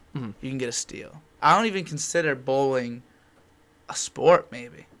defense. You can get a steal. I don't even consider bowling a sport,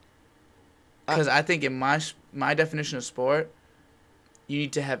 maybe, because I think in my definition of sport, you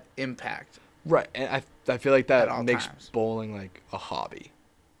need to have impact. Right, and I feel like that makes bowling like a hobby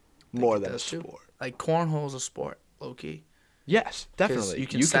more than a sport. Like cornhole's a sport, low key. Yes, definitely. You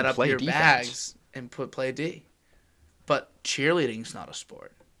can set up your bags and play D. But cheerleading's not a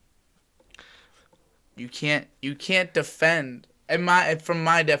sport. You can't defend. From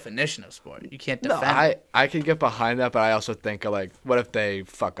my definition of sport, you can't defend. No, I can get behind that, but I also think of like, what if they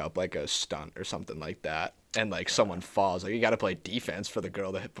fuck up like a stunt or something like that, and like someone falls? Like, you got to play defense for the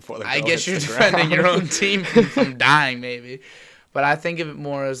girl to hit before the girl I guess you're hits the defending ground. your own team from dying, maybe. But I think of it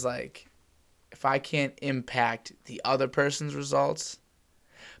more as like, if I can't impact the other person's results,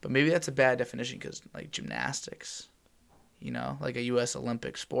 but maybe that's a bad definition, because like gymnastics, like a U.S.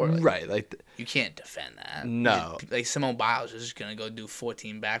 Olympic sport, like, right? Like you can't defend that. No, like Simone Biles is just gonna go do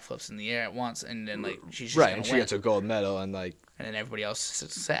 14 backflips in the air at once, and then like she's just right, and win. she gets a gold medal, and like, and then everybody else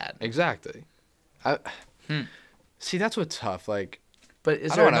is sad. Exactly. See, that's what's tough. Like, but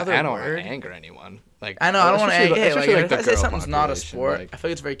is there another word? I don't want to anger anyone. Like, I know I don't want to anger. If I say something's not a sport, like, I feel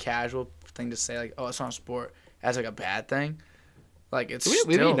like it's a very casual thing to say, like, oh, it's not a sport, as like a bad thing. Like, it's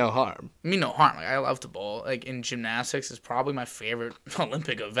we mean no harm. I mean no harm. Like, I love to bowl. Like, in gymnastics, it's probably my favorite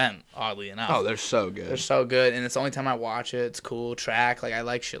Olympic event, oddly enough. Oh, they're so good. They're so good, and it's the only time I watch it. It's cool. Track, like, I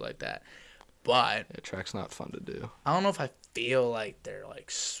like shit like that. But track's not fun to do. I don't know if I feel like they're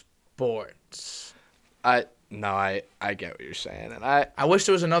like sports. I get what you're saying, and I wish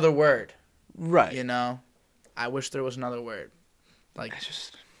there was another word. Right. I wish there was another word. Like,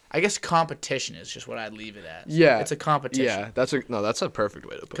 I guess competition is just what I'd leave it as. Yeah. It's a competition. Yeah, that's a perfect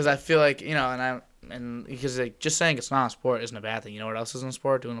way to put it. Because I feel like, and because like, just saying it's not a sport isn't a bad thing. You know what else isn't a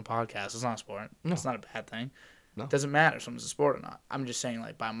sport? Doing a podcast is not a sport. No. It's not a bad thing. No. It doesn't matter if someone's a sport or not. I'm just saying,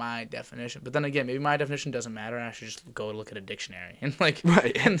 like, by my definition. But then again, maybe my definition doesn't matter, and I should just go look at a dictionary and, like,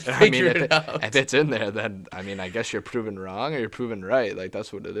 Right. and I mean, figure it out. if it's in there, then, I mean, I guess you're proven wrong or you're proven right. Like,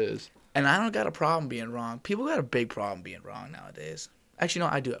 that's what it is. And I don't got a problem being wrong. People got a big problem being wrong nowadays. Actually, no,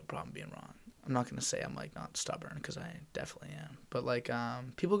 I do have a problem being wrong. I'm not going to say I'm, like, not stubborn, because I definitely am. But, like,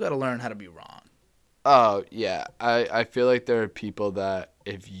 people got to learn how to be wrong. Oh, yeah. I feel like there are people that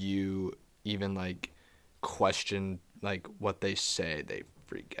if you even, like, question, like, what they say, they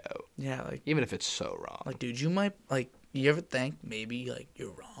freak out. Yeah, like, Even if it's so wrong. like, dude, you might, like, you ever think maybe, like,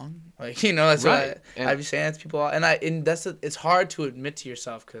 you're wrong? Like, you know, that's Right. what I be saying that to people. And it's hard to admit to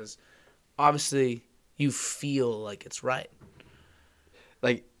yourself, because obviously you feel like it's right.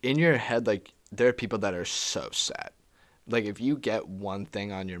 Like, in your head, like, there are people that are so set. Like, if you get one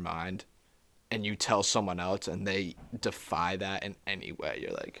thing on your mind and you tell someone else and they defy that in any way,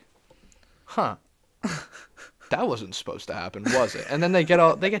 you're like, huh, that wasn't supposed to happen, was it? And then they get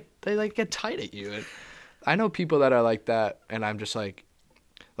tight at you. And I know people that are like that, and I'm just like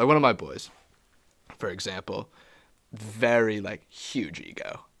one of my boys, for example, very, like, huge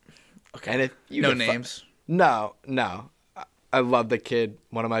ego. Okay. And if you No names. No. I love the kid,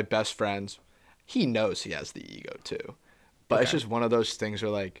 one of my best friends. He knows he has the ego too. But it's Okay. just one of those things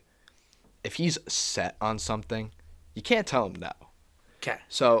where, like, if he's set on something, you can't tell him no. Okay.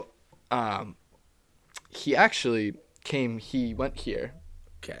 So, he actually he went here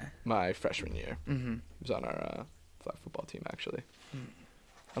Okay. my freshman year. Mm-hmm. He was on our flag football team, actually.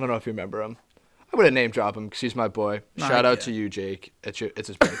 I don't know if you remember him. I'm going to name drop him because he's my boy. No, Shout out yeah. to you, Jake. It's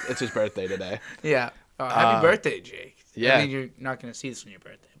his birthday today. Yeah. Happy birthday, Jake. yeah. I mean, you're not going to see this on your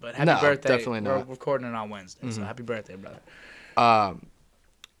birthday, but happy No, birthday. definitely We're not. recording it on Wednesday, so happy birthday, brother.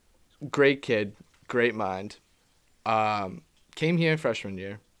 Great kid, great mind. Came here freshman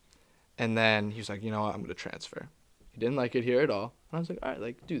year, and then he was like, you know what, I'm gonna transfer. He didn't like it here at all, and I was like, all right,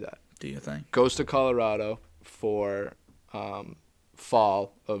 like, do that. Do your thing. Goes to Colorado for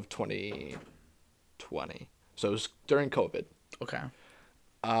fall of 2020, so it was during COVID. Okay.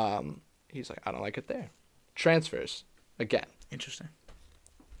 He's like, I don't like it there. Transfers again, Interesting.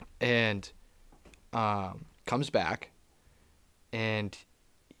 and comes back, and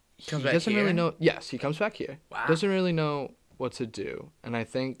Comes he back doesn't really here? know. Yes, he comes back here. Wow. Doesn't really know what to do, and I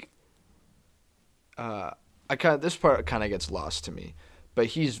think this part kind of gets lost to me, but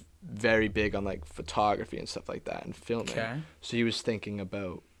he's very big on, like, photography and stuff like that and filming. Okay. So he was thinking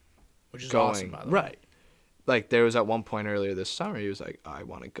about Which is going awesome, by the way. right. Like, there was at one point earlier this summer, he was like, I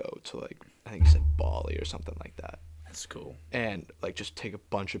want to go to, like, I think he said Bali or something like that. That's cool. And, like, just take a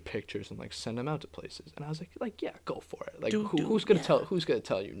bunch of pictures and, like, send them out to places. And I was like, yeah, go for it. Like, Dude, who's gonna yeah. who's gonna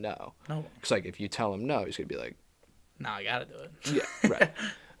tell you no? No. Because, like, if you tell him no, he's gonna be like, Now I gotta do it. yeah, right.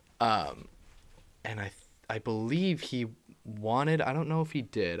 And I believe he wanted, I don't know if he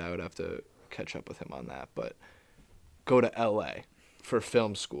did, I would have to catch up with him on that, but go to LA for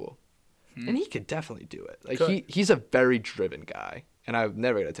film school. And he could definitely do it. Like, Could. he's a very driven guy, and I'm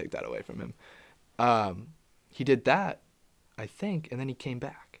never gonna take that away from him. He did that, I think, and then he came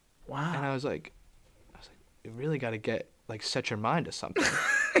back. Wow. And I was like, you really got to set your mind to something.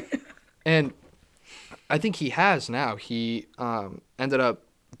 And I think he has now. He ended up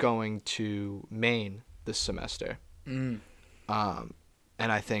going to Maine this semester. And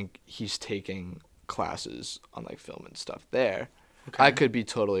I think he's taking classes on, like, film and stuff there. Okay. I could be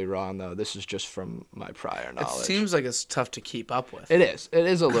totally wrong, though. This is just from my prior It knowledge. seems like it's tough to keep up with. It is. It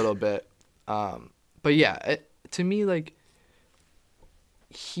is a little bit. But yeah, to me, like,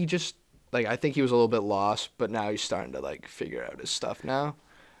 he just, like, I think he was a little bit lost, but now he's starting to, like, figure out his stuff now.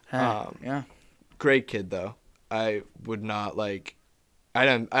 Hey, yeah. Great kid, though. I would not, like, I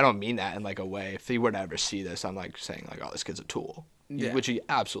don't mean that in, like, a way. If he were to ever see this, I'm, like, saying, like, oh, this kid's a tool. Yeah. Which he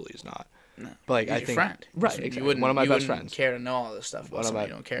absolutely is not. No. But, like, He's I your think. friend. Right, So exactly. One of my best friends. Care to know all this stuff about One of somebody my-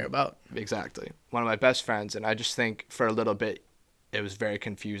 you don't care about. Exactly. One of my best friends, and I just think for a little bit it was very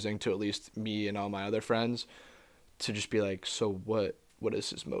confusing to at least me and all my other friends to just be like, so what is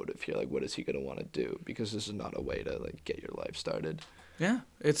his motive here? Like, what is he going to want to do? Because this is not a way to, like, get your life started. Yeah,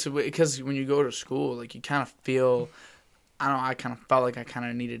 it's because when you go to school, like, you kind of feel, I don't know, I kind of felt like I kind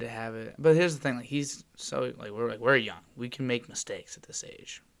of needed to have it. But here's the thing, like, he's so, we're young. We can make mistakes at this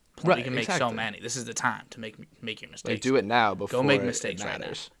age. Right, We can make so exactly. many. This is the time to make your mistakes. Like, do it now before Go make it mistakes right now.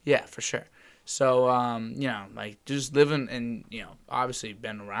 matters. Yeah, for sure. So, you know, like, just living and, you know, obviously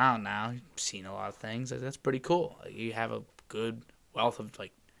been around now, seen a lot of things. Like, that's pretty cool. Like, you have a good wealth of,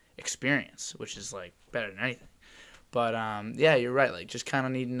 like, experience, which is, like, better than anything. But, yeah, you're right. Like, just kind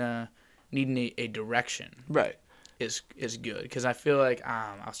of needing a direction Right. is good. Because I feel like,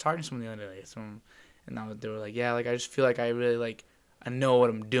 I was talking to someone the other day, And they were like, yeah, like I just feel like I really like I know what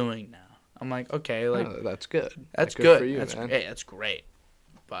I'm doing now. I'm like, okay, like Oh, that's good. that's Good good. for you, That's man. hey, that's great.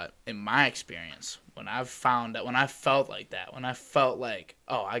 But in my experience, when I've found that, when I felt like that, when I felt like,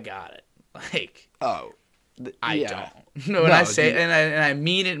 oh, I got it, like Oh, I yeah. don't. When I say, you, and I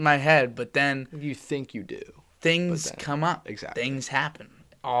mean it in my head, but then you think you do. things But then- come up. exactly. Things happen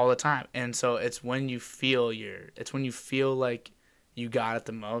all the time. And so it's when you feel like you got it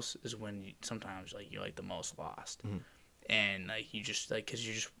the most is when sometimes like you're like the most lost. Mhm. And like you just like, cause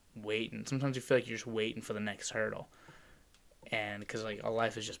you're just waiting. Sometimes you feel like you're just waiting for the next hurdle. And cause like a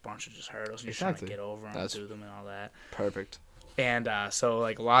life is just a bunch of just hurdles. And you're trying to Exactly. get over them, That's- through them and all that. Perfect. And so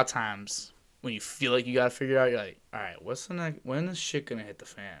like a lot of times when you feel like you got to figure it out, you're like, all right, when is shit going to hit the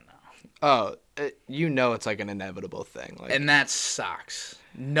fan now? Oh, it's like an inevitable thing. Like, And that sucks.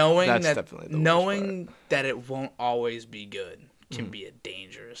 Knowing That's that definitely the worst knowing that it won't always be good can Mm-hmm. be a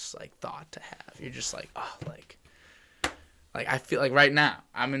dangerous like thought to have. You're just like, oh, like I feel like right now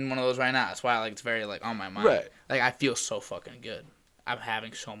I'm in one of those right now. That's why like it's very like on my mind. Right. Like I feel so fucking good. I'm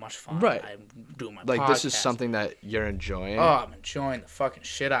having so much fun. Right. I'm doing my like podcast. this is something that you're enjoying. Oh, I'm enjoying the fucking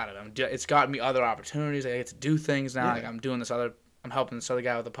shit out of it. It's gotten me other opportunities. I get to do things now. Yeah. Like I'm helping this other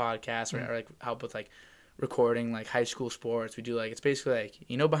guy with the podcast, or like help with like recording like high school sports. We do like it's basically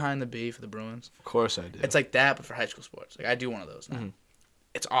like Behind the B for the Bruins. Of course I do. It's like that, but for high school sports. Like I do one of those now. Mm-hmm.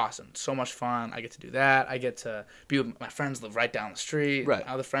 It's awesome. It's so much fun. I get to do that. I get to be with my friends. Live right down the street. Right.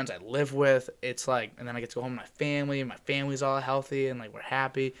 Other friends I live with. It's like, and then I get to go home to my family. My family's all healthy and like we're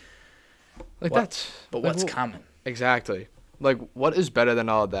happy. like What- that's But like, what's well, coming? exactly. Like what is better than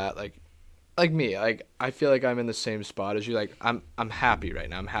all of that? Like me, like I feel like I'm in the same spot as you. Like I'm happy right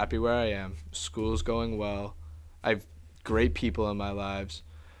now. I'm happy where I am. School's going well. I have great people in my lives.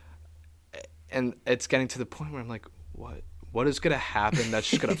 And it's getting to the point where I'm like, what is gonna happen that's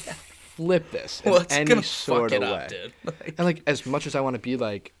just gonna flip this in What's any gonna sort fuck of it way? up, dude? Like, And like as much as I want to be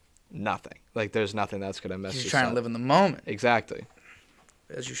like nothing, like there's nothing that's gonna mess you're this trying up. to live in the moment, Exactly.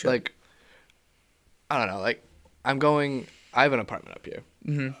 as you should. Like I don't know. Like I have an apartment up here.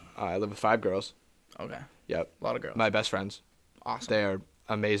 I live with 5 girls. okay, Yep. a lot of girls. My best friends. Awesome. They are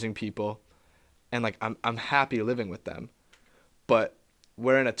amazing people, and like I'm happy living with them, but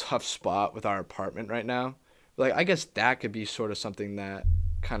we're in a tough spot with our apartment right now. Like I guess that could be sort of something that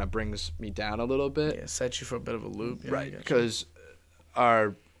kind of brings me down a little bit, Yeah, set you for a bit of a loop. Yeah, I right? get you. Because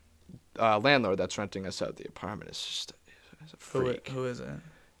our landlord that's renting us out the apartment is just he's a freak. Who is it?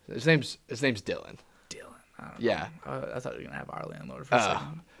 His name's Dylan. Dylan. I don't Yeah. know. I thought you were gonna have our landlord for a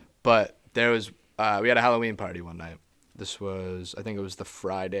second. But there was we had a Halloween party one night. This was I think it was the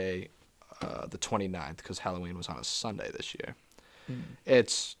Friday, the 29th, because Halloween was on a Sunday this year.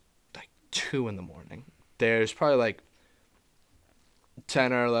 It's like 2 in the morning. There's probably like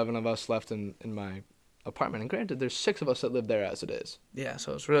 10 or 11 of us left in my apartment. And granted, there's 6 of us that live there as it is. Yeah,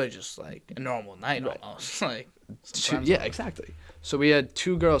 so it's really just like a normal night Right. almost. Like Two, yeah, exactly. So we had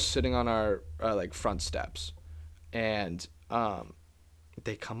 2 girls sitting on our like front steps, and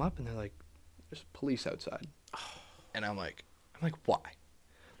they come up and they're like, "There's police outside," and I'm like, why?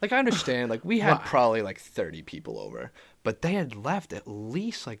 Like I understand, like we had Why? probably like 30 people over, but they had left at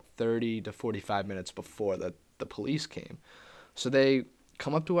least like 30 to 45 minutes before the police came. So they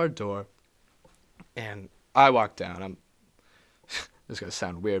come up to our door, and I walk down. This is gonna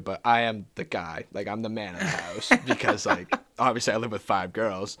sound weird, but I am the guy. Like I'm the man in the house because like obviously I live with 5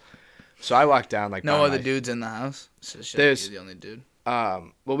 girls. So I walk down like no by other my- dudes in the house. It's just There's- you the only dude.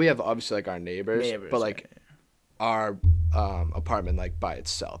 well we have obviously like our neighbors, but like our apartment like by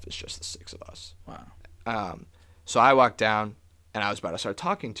itself is just the 6 of us. wow. So I walked down and I was about to start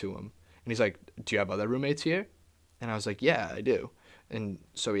talking to him, and he's like, "Do you have other roommates here?" And I was like, "Yeah, I do." And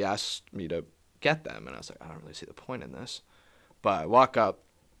so he asked me to get them, and I was like, "I don't really see the point in this." But I walk up,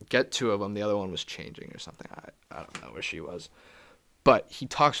 get 2 of them. The other one was changing or something. I don't know where she was. But he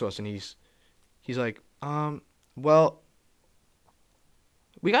talks to us, and he's like, well,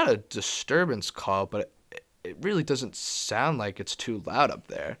 we got a disturbance call, but it really doesn't sound like it's too loud up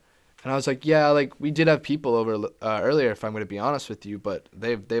there. And I was like, yeah, like we did have people over earlier, if I'm going to be honest with you, but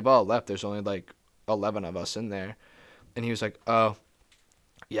they've all left. There's only like 11 of us in there. And he was like, oh,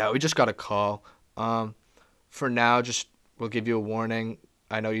 yeah, we just got a call. For now, just we'll give you a warning.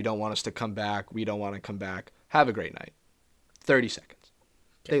 I know you don't want us to come back. We don't want to come back. Have a great night. 30 seconds.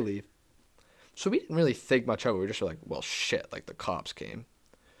 Okay. They leave. So we didn't really think much of it. We were just like, well, shit, like the cops came.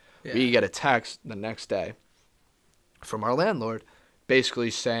 Yeah. We get a text the next day from our landlord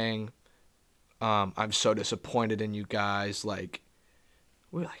basically saying, I'm so disappointed in you guys. Like,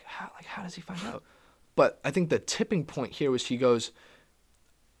 we're like, how does he find out? But I think the tipping point here was he goes,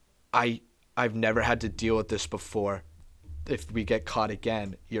 I I've never had to deal with this before. If we get caught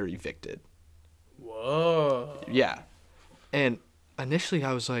again, you're evicted. Whoa. Yeah. And initially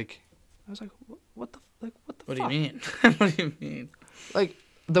I was like, what the What fuck? do you mean? What do you mean? Like,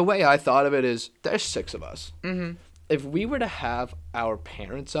 the way I thought of it is, there's 6 of us. Mm-hmm. If we were to have our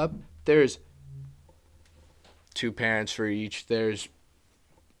parents up, there's 2 parents for each. There's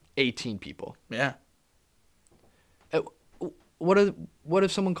 18 people. Yeah. What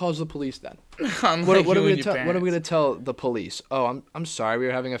if someone calls the police then? Unlike What are you we and gonna your tell? What are parents. we gonna tell the police? Oh, I'm sorry. We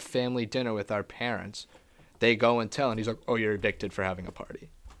were having a family dinner with our parents. They go and tell, and he's like, "Oh, you're evicted for having a party."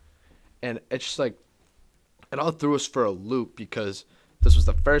 And it's just like, it all threw us for a loop because this was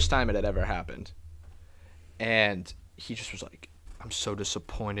the first time it had ever happened. And he just was like, "I'm so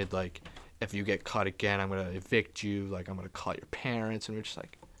disappointed. Like, if you get caught again, I'm gonna evict you. Like, I'm gonna call your parents." And we're just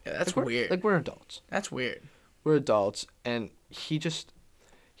like, Yeah, that's we're, weird. Like, we're adults. That's weird. We're adults, and he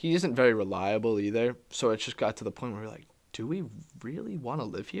isn't very reliable either. So it just got to the point where we're like, do we really want to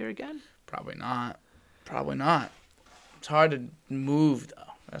live here again? Probably not. Probably not. It's hard to move though.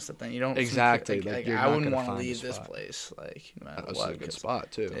 That's the thing. You don't Exactly, Like, like, you're I not wouldn't gonna want to find a leave this spot. place. Like no matter This what. is a good 'cause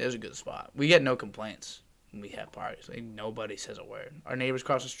spot too. It is a good spot. We get no complaints when we have parties. Like nobody says a word. Our neighbors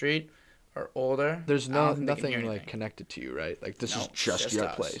across the street are older. There's I don't think they can nothing hear like anything. connected to you, right? Like this No, is just your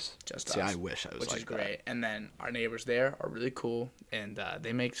us. place. Just See, us. I wish I was Which like is great. that. And then our neighbors there are really cool, and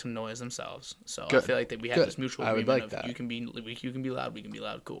they make some noise themselves. So I Good. feel like that we have Good. this mutual I would agreement like of that. you can be loud, we can be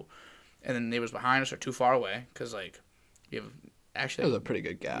loud, cool. And then the neighbors behind us are too far away because like you have actually It was a pretty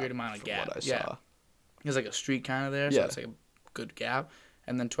good gap. weird amount of from gap. What I Yeah. saw. There's like a street kind of there, so Yeah. it's like a good gap.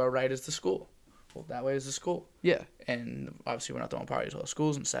 And then to our right is the school. Well, that way is the school. Yeah. And obviously we're not throwing parties while the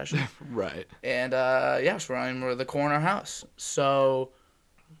school's in session. Right. And yes, we're the corner house. So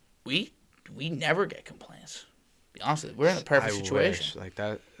we never get complaints. Be honest with you, we're in a perfect situation. Wish. Like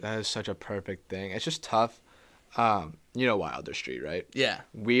that is such a perfect thing. It's just tough. You know Wilder Street, right? Yeah.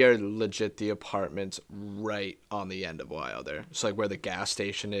 We are legit the apartments right on the end of Wilder. So like where the gas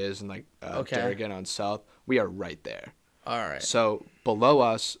station is and like Okay. Durgan on South, we are right there. All right. So below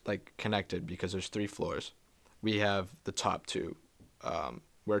us, like connected because there's 3 floors, we have the top 2.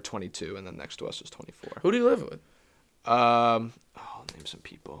 We're 22, and then next to us is 24. Who do you live with? I'll name some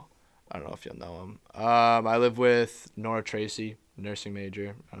people. I don't know if you'll know them. I live with Nora Tracy, nursing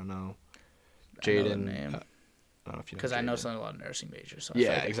major. I don't know. I know the Jaden. name. I don't know if you know. Because I know Jaden. a lot of nursing majors. So I Yeah,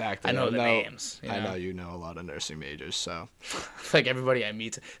 feel like exactly. I know the names. You know? I know you know a lot of nursing majors, so. Like everybody I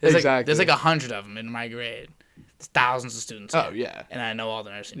meet. There's Exactly. like 100 of them in my grade. There's thousands of students. Oh here. yeah. And I know all the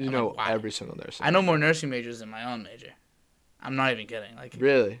nursing. You I'm know like, wow. every single nursing. I know more nursing majors than my own major. I'm not even kidding. Like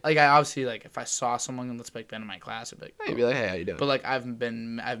Really? Like I obviously like if I saw someone that's like been in my class, I'd be like, Hey, you'd be like, hey, how you doing? but like I've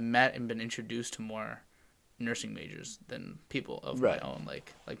met and been introduced to more nursing majors than people of Right. my own.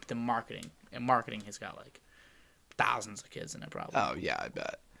 Like the marketing, and marketing has got like thousands of kids in it probably. Oh yeah, I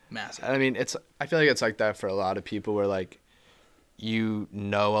bet. Massive. I mean, I feel like it's like that for a lot of people where like you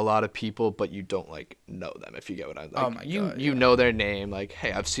know a lot of people but you don't like know them, if you get what I'm like. Oh my you God, you yeah. know their name, like,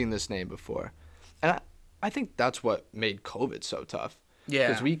 hey, I've seen this name before. And I think that's what made COVID so tough. Yeah.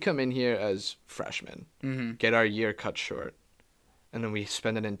 Because we come in here as freshmen, get our year cut short, and then we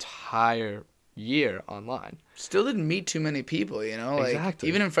spend an entire year online. Still didn't meet too many people, you know. Like Exactly.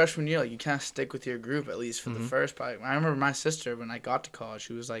 even in freshman year, like you kind of stick with your group at least for the first. Probably, I remember my sister when I got to college.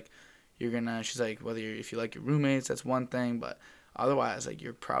 She was like, she's like, if you like your roommates, that's one thing, but otherwise, like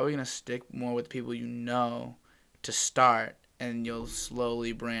you're probably gonna stick more with people you know to start, and you'll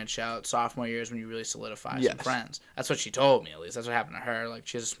slowly branch out. Sophomore year is when you really solidify some Yes. friends. That's what she told me, at least. That's what happened to her. Like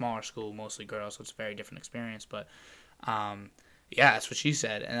she has a smaller school, mostly girls, so it's a very different experience. But, yeah, that's what she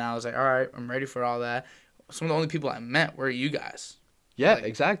said, and I was like, all right, I'm ready for all that. Some of the only people I met were you guys. Yeah, Like,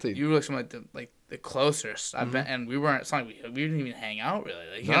 exactly. You were like some of the closest I've been, and we weren't. It's not like we didn't even hang out really.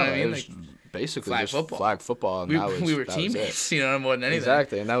 Like, you know what I it mean? was Like, basically flag just football. flag football, and we that was, we were that was it. teammates, you know, more than anything.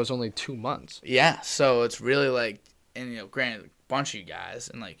 Exactly, and that was only 2 months. Yeah, so it's really like, and granted, a bunch of you guys,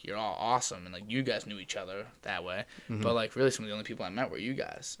 and like you're all awesome, and like you guys knew each other that way. But like really, some of the only people I met were you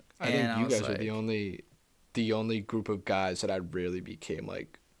guys. I And think you was guys are the only group of guys that I really became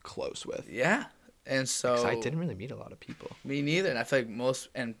like close with. Yeah, and so 'Cause I didn't really meet a lot of people. Me neither, and I feel like most,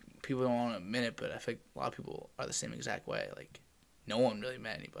 and people don't want to admit it, but I feel like a lot of people are the same exact way. Like, no one really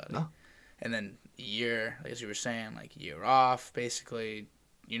met anybody. No. And then a year, like, as you were saying, like year off, basically,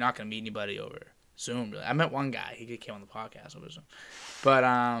 you're not gonna meet anybody over Zoom. Really, I met one guy. He came on the podcast over Zoom, but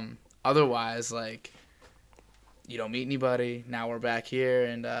otherwise, like, you don't meet anybody. Now we're back here,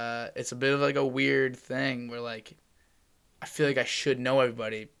 and it's a bit of like a weird thing where like, I feel like I should know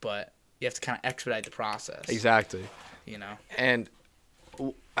everybody, but you have to kind of expedite the process. Exactly. You know. And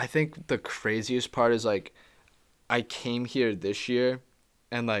I think the craziest part is like I came here this year,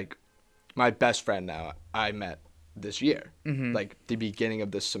 and like my best friend now I met this year, like the beginning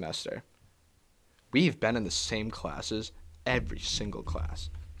of this semester. We've been in the same classes, every single class,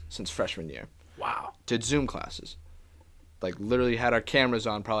 since freshman year. Wow. Did Zoom classes, like literally had our cameras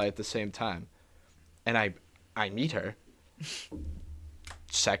on probably at the same time, and I meet her.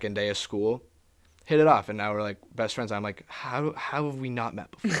 Second day of school, hit it off, and now we're like best friends. I'm like, how have we not met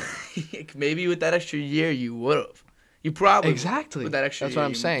before? Maybe with that extra year, you would have. You probably Exactly. with that extra That's year, what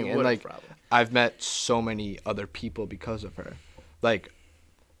I'm saying. You And like, probably. I've met so many other people because of her. Like,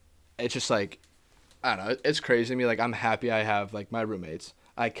 it's just like, I don't know. It's crazy to me. Like, I'm happy I have like my roommates.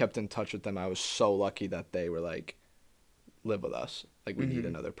 I kept in touch with them. I was so lucky that they were like, live with us. Like, we need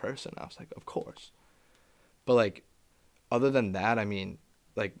another person. I was like, of course. But like, other than that, I mean,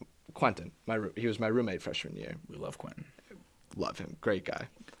 like Quentin, he was my roommate freshman year. We love Quentin. Love him. Great guy.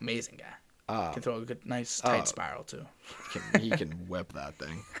 Amazing guy. Can throw a good, nice, tight spiral too. He can whip that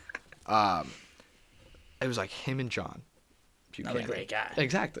thing. It was like him and John Buchanan. Another great guy.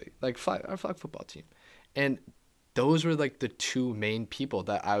 Exactly. Like our flag football team. And those were like the two main people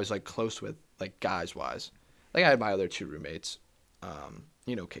that I was like close with, like guys wise. Like I had my other two roommates,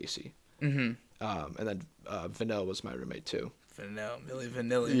 Casey. And then Vanilla was my roommate too. Millie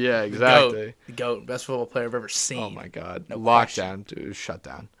Vanilli. Yeah, exactly. The GOAT. Best football player I've ever seen. Oh my God. No Lockdown, dude. Shut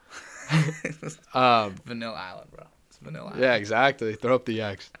down. Vanilla Island, bro. It's Vanilla Island. Yeah, exactly. Throw up the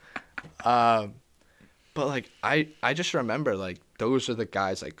X. But like I just remember like those are the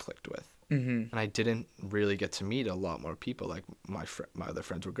guys I clicked with, and I didn't really get to meet a lot more people. Like my other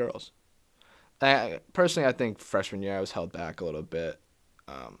friends were girls. Personally, I think freshman year I was held back a little bit.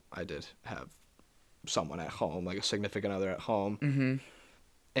 I did have someone at home, like a significant other at home,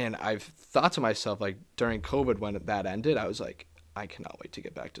 and I've thought to myself like during COVID when that ended, I was like, I cannot wait to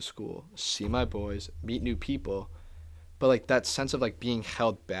get back to school, see my boys, meet new people. But like that sense of like being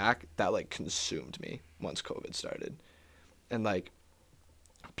held back, that like consumed me once COVID started. And like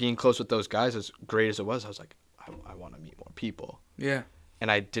being close with those guys, as great as it was, I was like, I want to meet more people. Yeah.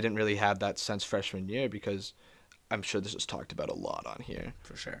 And I didn't really have that sense freshman year because I'm sure this is talked about a lot on here.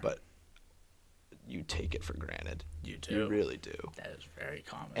 For sure. But you take it for granted. You do. You really do. That is very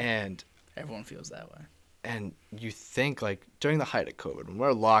common. And everyone feels that way. And you think like during the height of COVID, when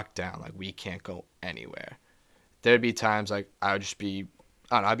we're locked down, like we can't go anywhere. There'd be times like I would just be,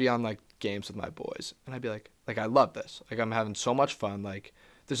 I don't know, I'd be on like games with my boys, and I'd be like I love this. Like I'm having so much fun. Like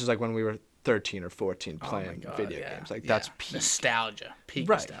this is like when we were 13 or 14 playing video games. Like that's peak nostalgia, peak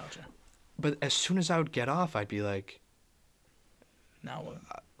right. Nostalgia. But as soon as I would get off, I'd be like, now what?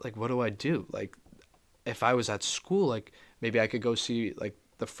 Like what do I do? Like if I was at school, like maybe I could go see like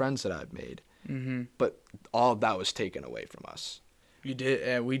the friends that I've made. But all of that was taken away from us. You did,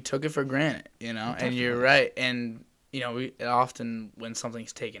 and we took it for granted, Definitely. And you're right. And, we often, when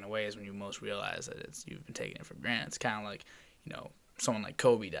something's taken away is when you most realize that you've been taking it for granted. It's kind of like, someone like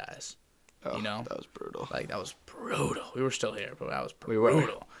Kobe dies, That was brutal. Like, that was brutal. We were still here, but that was brutal. We were.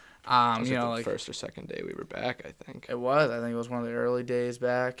 It was the first or second day we were back, I think. It was. I think it was one of the early days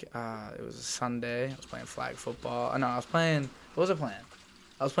back. It was a Sunday. I was playing flag football. No, I was playing, what was I playing?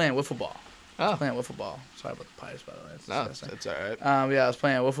 I was playing wiffle ball. I was playing wiffle ball. Sorry about the pipes, by the way. No, it's all right. I was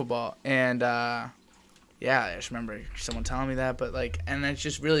playing wiffle ball, and I just remember someone telling me that, but and it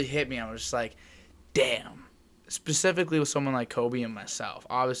just really hit me. I was just like, damn. Specifically with someone like Kobe and myself.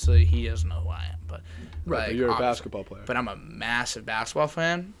 Obviously, he doesn't know who I am, but right. But you're a basketball player. But I'm a massive basketball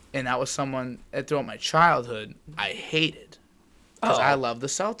fan, and that was someone that throughout my childhood I hated because I love the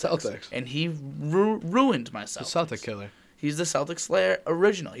Celtics, and he ruined my Celtics. The Celtic killer. He's the Celtic Slayer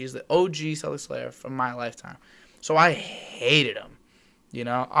original. He's the OG Celtic Slayer from my lifetime. So I hated him.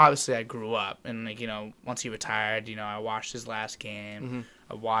 Obviously I grew up and once he retired, I watched his last game.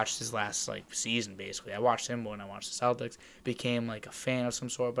 I watched his last season basically. I watched him when I watched the Celtics. Became a fan of some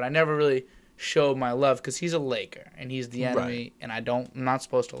sort, but I never really showed my love because he's a Laker and he's the enemy, and I'm not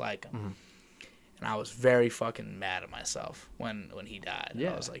supposed to like him. And I was very fucking mad at myself when he died.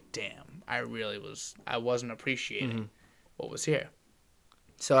 Yeah. I was like, damn, I wasn't appreciating what was here.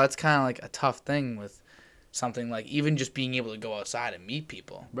 So that's kind of a tough thing with something even just being able to go outside and meet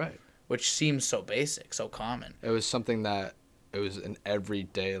people. Right. Which seems so basic, so common. It was something that it was an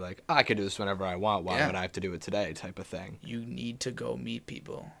everyday I could do this whenever I want. Why would I have to do it today type of thing? You need to go meet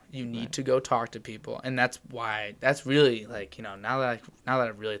people. You need to go talk to people. And that's really now that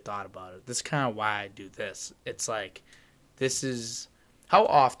I've really thought about it, this is kind of why I do this. It's this is, how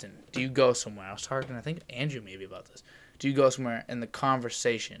often do you go somewhere? I was talking, I think Andrew maybe about this. Do you go somewhere and the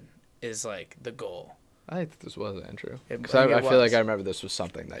conversation is the goal? I think this was Andrew. I Because think I it feel like was. I remember this was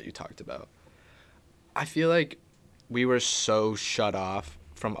something that you talked about. I feel like we were so shut off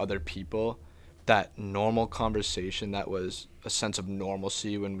from other people that normal conversation that was a sense of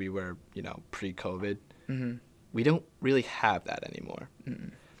normalcy when we were, pre-COVID, Mm-hmm. we don't really have that anymore.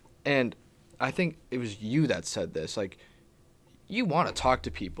 Mm-mm. And I think it was you that said this. Like, you want to talk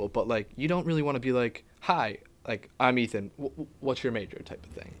to people, but, like, you don't really want to be like, hi, like, I'm Ethan. What's your major type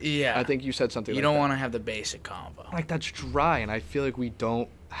of thing? Yeah. I think you said something You like don't that. want to have the basic convo. Like, that's dry, and I feel like we don't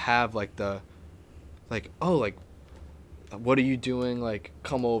have, like, what are you doing? Like,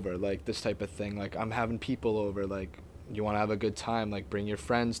 come over, like, this type of thing. Like, I'm having people over, like, you want to have a good time, like, bring your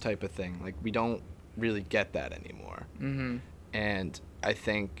friends type of thing. Like, we don't really get that anymore. Mm-hmm. And I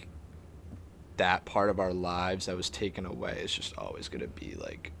think that part of our lives that was taken away is just always going to be,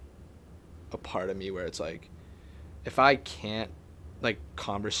 like, a part of me where it's like, if I can't, like,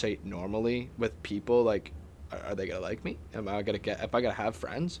 conversate normally with people, like, are they going to like me? If I going to have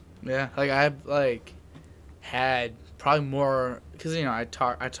friends? Yeah. Like, I've, like, had probably more, because, I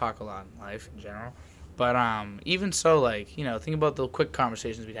talk a lot in life in general. But even so, like, think about the quick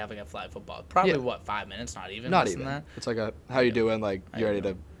conversations we'd have, like, at flag football. Probably, Yeah. 5 minutes? Not even? Not Less even. than that? It's like how you doing? Like, How you you ready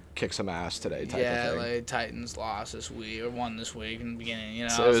doing? to kick some ass today type Yeah, of thing. like, Titans lost this week, or won this week in the beginning,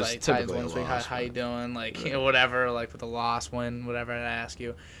 So I it was was like, Titans typically won a this week, loss, how you but- doing? Like, Right. whatever, like, with the loss, win, whatever I'd ask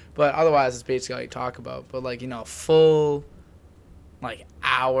you. But otherwise, it's basically all you talk about. But, like, full, like,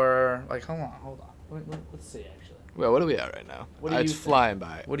 hour, like, hold on. Let's see, actually. Well, what are we at right now? What do It's you think? flying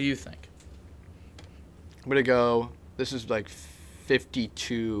by. What do you think? I'm going to go, this is like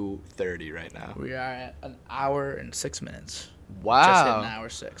 52:30 right now. We are at an hour and 6 minutes. Wow. Just hit an hour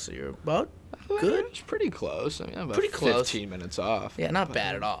 6, so you're about good. It's pretty close. I mean, I'm about Pretty close. 15 minutes off. Yeah, not But-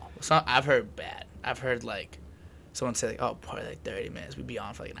 bad at all. It's not, I've heard bad. I've heard, like, someone say, like, oh, probably, like, 30 minutes. We'd be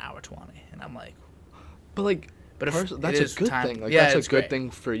on for, like, an hour 20. And I'm like, But, like, but if that's it is a good time, thing. Like, yeah, that's it's a good great.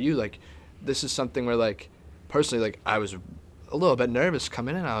 thing for you. Like, this is something where, like, personally, like, I was a little bit nervous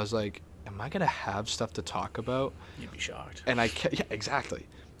coming in. I was like, am I going to have stuff to talk about? You'd be shocked. And I kept, yeah, exactly.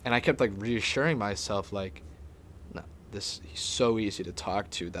 And I kept, like, reassuring myself, like, no, he's so easy to talk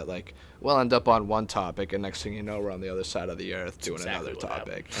to that, like, we'll end up on one topic, and next thing you know, we're on the other side of the earth doing exactly another what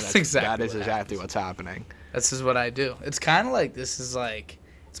topic. happens. And That's that exactly is what exactly happens. what's happening. This is what I do. It's kind of like, this is like,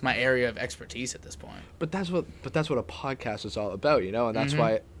 it's my area of expertise at this point. But that's what a podcast is all about, and that's Mhm.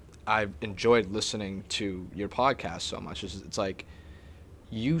 why I've enjoyed listening to your podcast so much. Is it's like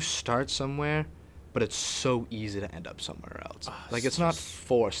you start somewhere, but it's so easy to end up somewhere else. Oh, Like, it's it's not just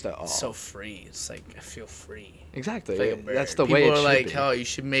forced at all. It's so free. It's like, I feel free. Exactly. It's like a bird. That's the People way it are should like, be. oh, you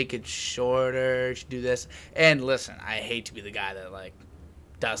should make it shorter. You should do this. And listen, I hate to be the guy that, like,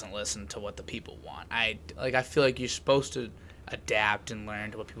 doesn't listen to what the people want. I feel like you're supposed to adapt and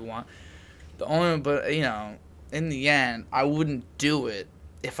learn to what people want. But in the end, I wouldn't do it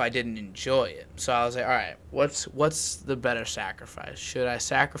if I didn't enjoy it. So I was like, all right, what's the better sacrifice? Should I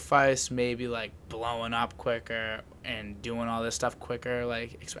sacrifice maybe, like, blowing up quicker and doing all this stuff quicker,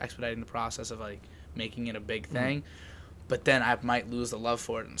 like expediting the process of, like, making it a big thing, but then I might lose the love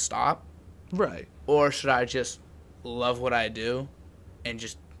for it and stop? Right. Or should I just love what I do and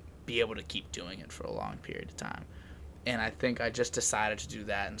just be able to keep doing it for a long period of time? And I think I just decided to do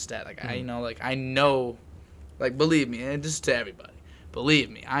that instead. Like, I know, believe me, and this is to everybody, believe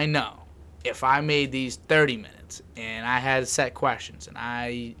me, I know if I made these 30 minutes and I had set questions and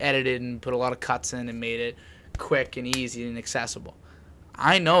I edited and put a lot of cuts in and made it quick and easy and accessible,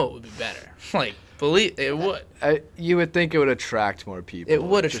 I know it would be better. Like, believe it would. You would think it would attract more people. It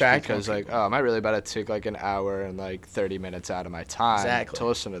would just attract more because, like, people. oh, am I really about to take, like, an hour and, like, 30 minutes out of my time Exactly. to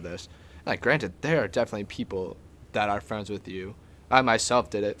listen to this? Like, granted, there are definitely people that are friends with you. I myself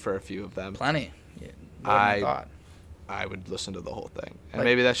did it for a few of them. Plenty. Yeah, more than I thought. I would listen to the whole thing. And Like-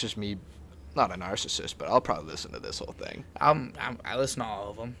 maybe that's just me, not a narcissist, but I'll probably listen to this whole thing. I listen to all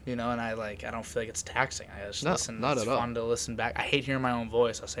of them, and I don't feel like it's taxing. I just No, listen. not It's at all. fun to listen back. I hate hearing my own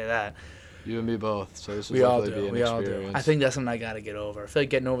voice. I'll say that. You and me both. So this We will all definitely do. be an We all do. experience. I think that's something I got to get over. I feel like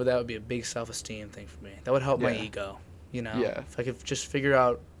getting over that would be a big self-esteem thing for me. That would help my Yeah. ego. Yeah. If I could just figure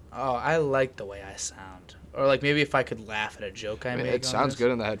out, oh, I like the way I sound, or like maybe if I could laugh at a joke I I mean, make. it on sounds this.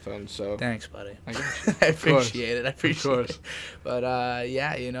 good in the headphones, so. Thanks, buddy. I got I appreciate it. I appreciate course. it. But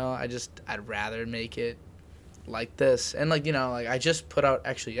yeah, I'd rather make it like this. And I just put out,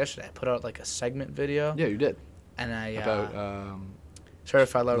 actually yesterday, I put out like a segment video. Yeah, you did. And I About,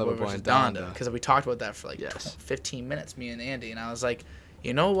 Certified Lover Lover Boy Boy versus and Donda, Donda. because we talked about that for like Yes. 15 minutes, me and Andy, and I was like,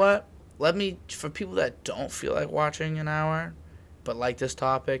 you know what? For people that don't feel like watching an hour, but like this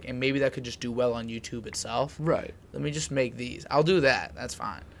topic, and maybe that could just do well on YouTube itself, right. let me just make these. I'll do that. That's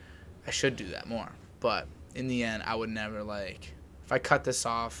fine. I should do that more. But in the end, I would never, like, if I cut this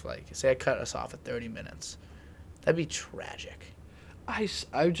off, like, say I cut us off at 30 minutes, that'd be tragic. I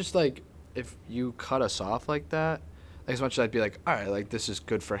would just like, if you cut us off like that, like, as much as I'd be like, all right, like, this is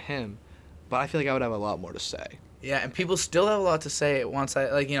good for him, but I feel like I would have a lot more to say. Yeah, and people still have a lot to say once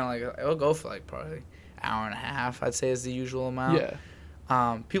I, like, you know, like, it'll go for, like, probably hour and a half, I'd say is the usual amount.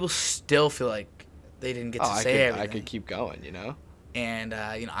 Yeah. People still feel like they didn't get to say everything. I could keep going, you know? And,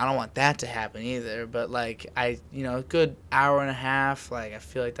 you know, I don't want that to happen either. But, like, you know, a good hour and a half, like, I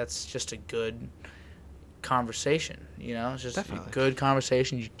feel like that's just a good conversation, you know? It's just Definitely. a good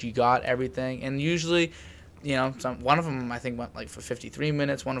conversation. You got everything. And usually, you know, one of them, I think, went, like, for 53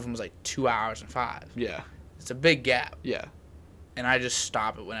 minutes. One of them was, like, 2 hours and 5. Yeah. It's a big gap. Yeah. And I just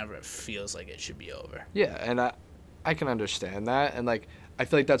stop it whenever it feels like it should be over. Yeah, and I can understand that, and like I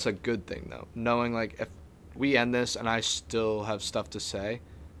feel like that's a good thing though. Knowing like if we end this and I still have stuff to say,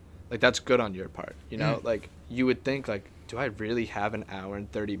 like that's good on your part. You know, like you would think like, do I really have an hour and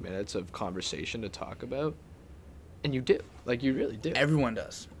 30 minutes of conversation to talk about? And you do. Like you really do. Everyone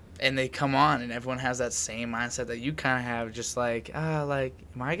does. And they come on and everyone has that same mindset that you kind of have, just like, like,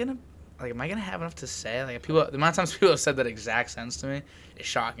 am I gonna have enough to say? Like, people, the amount of times people have said that exact sentence to me is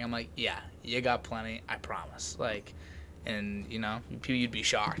shocking. I'm like, yeah, you got plenty, I promise. Like, and you know, you'd be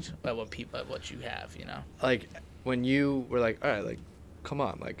shocked at what you have, you know. Like when you were like, all right, like, come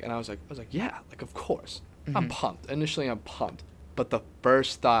on, like, and I was like, yeah, like, of course, I'm pumped. Initially, I'm pumped, but the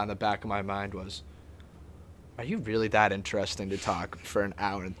first thought in the back of my mind was, are you really that interesting to talk for an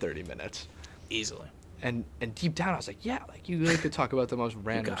hour and 30 minutes? Easily. And deep down, I was like, yeah, like, you really could talk about the most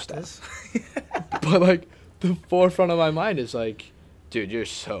random stuff. This. But, like, the forefront of my mind is like, dude, you're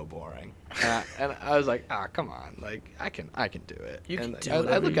so boring. And I was like, come on. Like, I can do it. You and can do I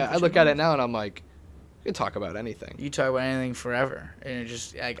whatever look at it now, and I'm like, you can talk about anything. You talk about anything forever. And it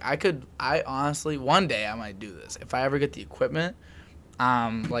just, like, I honestly, one day I might do this. If I ever get the equipment,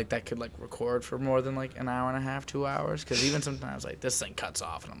 like, that could, like, record for more than, like, an hour and a half, 2 hours. Because even sometimes, like, this thing cuts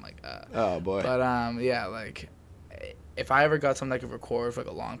off, and I'm like, Oh, boy. But, yeah, like, if I ever got something that could record for,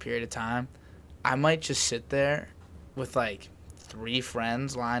 like, a long period of time, I might just sit there with, like, 3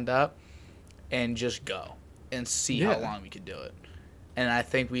 friends lined up and just go and see how long we could do it. And I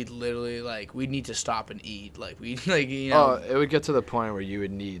think we'd literally, like, we'd need to stop and eat. Like, like, you know. Oh, it would get to the point where you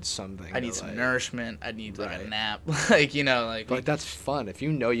would need something. I need some nourishment. I need, like, Right. a nap. Like, you know, like. But that's fun. If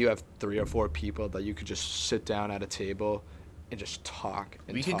you know you have 3 or 4 people that you could just sit down at a table and just talk.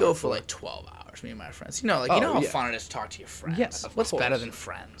 And we could talk go for, like, 12 hours, me and my friends. You know, like, you know how fun it is to talk to your friends. Yeah, of What's better course. than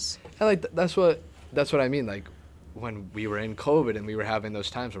friends? And, like, that's what I mean. Like, when we were in COVID and we were having those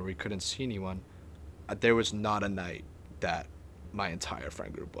times where we couldn't see anyone, there was not a night that my entire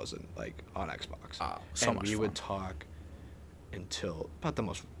friend group wasn't, like, on Xbox. Oh, so and much we fun. would talk until about the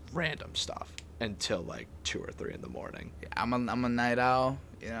most random stuff until like 2 or 3 in the morning. Yeah, I'm a night owl.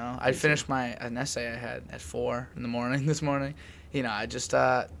 You know, I finished an essay I had at 4 in the morning this morning. You know, I just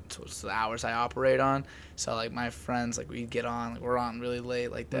it's the hours I operate on. So, like, my friends, like, we'd get on, like, we're on really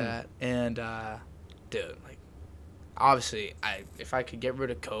late like that. And dude, like, obviously, if I could get rid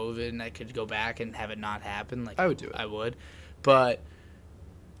of COVID and I could go back and have it not happen, like, I would do it. I would. But,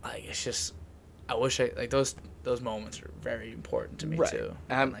 like, it's just, I wish like, those moments are very important to me too.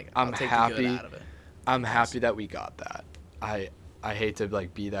 And like, I'm I'll take happy. the good out of it. I'm happy that we got that. I hate to,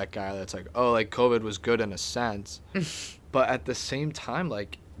 like, be that guy that's like, oh, like, COVID was good in a sense, but at the same time,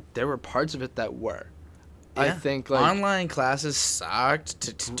 like, there were parts of it that were. Yeah. I think, like, online classes sucked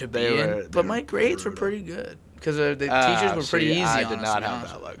to be They in, were but my grades were brutal. pretty good because the teachers were pretty easy. I on did us, not to be have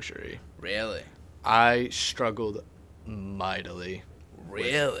honest that with you. luxury. Really, I struggled mightily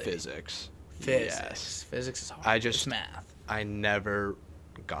really. with physics. Physics. Yes. Physics is hard. I just- It's math. I never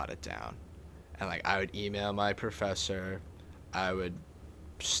got it down. And, like, I would email my professor. I would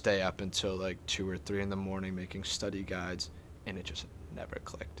stay up until, like, 2 or 3 in the morning making study guides, and it just never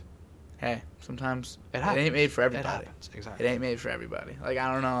clicked. Hey, sometimes It it happens. ain't made for It everybody. happens, It exactly. ain't made for everybody. Like,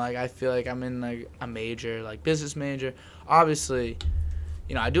 I don't know. Like, I feel like I'm in, like, a major, like, business major. Obviously,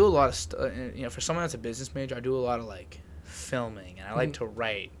 you know, I do a lot of you know, for someone that's a business major, I do a lot of, like, filming, and I like to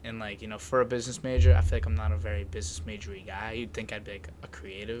write. And, like, you know, for a business major, I feel like I'm not a very business majory guy. You'd think I'd be, like, a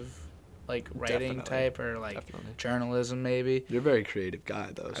creative, like, writing Definitely. type, or, like, Definitely. journalism maybe. You're a very creative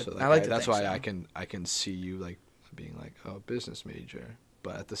guy, though. So, I like to that's think why so. I can see you, like, being like, oh, business major.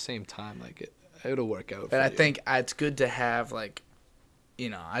 But at the same time, like, it'll work out. But for I you. think it's good to have, like, you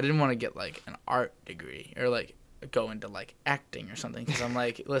know, I didn't want to get, like, an art degree or, like, go into, like, acting or something, because I'm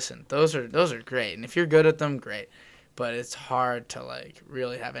like, listen, those are great, and if you're good at them, great, but it's hard to, like,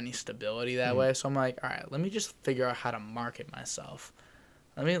 really have any stability that way. So I'm like, all right, let me just figure out how to market myself.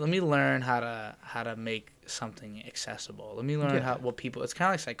 let me learn how to make something accessible. Let me learn Yeah. what people. It's kind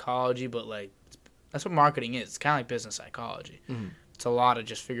of like psychology, but like that's what marketing is. It's kind of like business psychology. Mhm. It's a lot of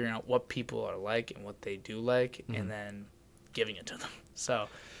just figuring out what people are like and what they do like, Mhm. and then giving it to them. So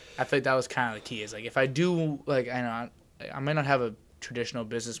I think that was kind of the key. Is like if I do like I know I might not have a traditional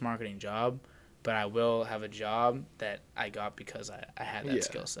business marketing job, but I will have a job that I got because I had that Yeah.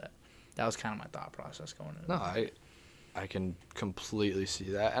 skill set. That was kind of my thought process going into No, it. I can completely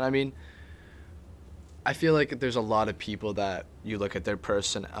see that. And I mean, I feel like there's a lot of people that you look at their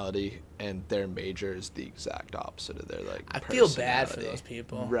personality and their major is the exact opposite of their like I feel bad for personality. those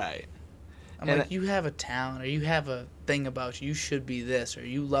people. Right. I'm And like, you have a talent, or you have a thing about you. You should be this, or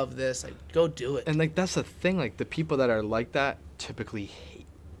you love this. Like, go do it. And like that's the thing, like the people that are like that typically hate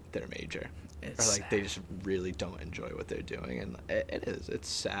their major. It's Or like they sad. just really don't enjoy what they're doing, and it's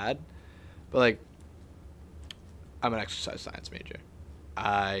sad. But like I'm an exercise science major.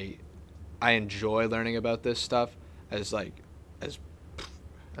 I enjoy learning about this stuff as like as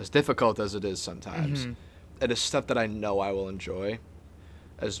as difficult as it is sometimes. Mhm. It is stuff that I know I will enjoy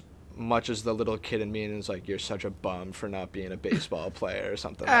as much as the little kid in me is like, you're such a bum for not being a baseball player or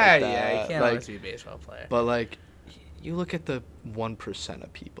something like that. Yeah, you can't like, always be a baseball player. but like you look at the 1%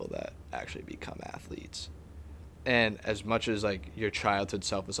 of people that actually become athletes. And as much as like your childhood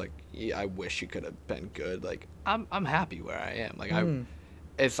self is like, yeah, I wish you could have been good. Like I'm happy where I am. Like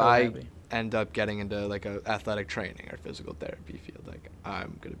if So I happy. end up getting into like a athletic training or physical therapy field, like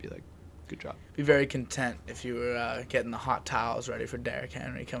I'm gonna be like, good job. Be very content if you were getting the hot towels ready for Derrick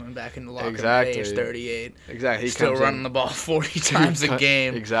Henry coming back in the locker room at Exactly. age 38. Exactly. He Still comes running in, the ball 40 times a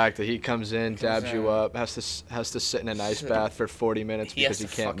game. Exactly. He comes in, dabs in. you up, has to sit in an ice bath for 40 minutes He has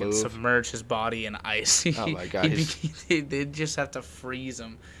because to he can't fucking move. submerge his body in ice. Oh my God, They just have to freeze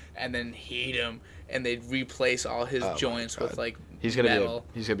him and then heat him, and they'd replace all his Oh my joints with God. like He's gonna metal.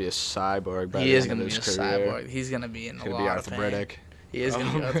 be a cyborg by He the is end gonna of be a his career. cyborg. He's gonna be in He's a gonna be lot of pain. arthritic. He is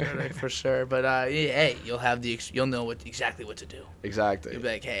gonna be arthritic for sure. But yeah, hey, you'll have you'll know exactly what to do. Exactly. You'll be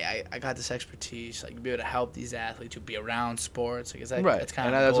like, hey, I got this expertise. Like, you'll be able to help these athletes. You'll be around sports. Like, Right. That's kind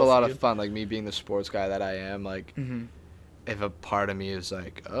And of that's a lot of fun. Like me being the sports guy that I am. Like, Mm-hmm. if a part of me is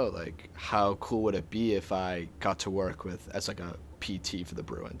like, oh, like how cool would it be if I got to work with as like a PT for the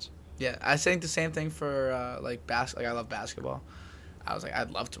Bruins? Yeah, I think the same thing for like Like, I love basketball. I was like,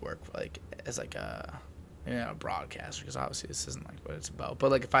 I'd love to work like as like a broadcaster, because obviously this isn't like what it's about.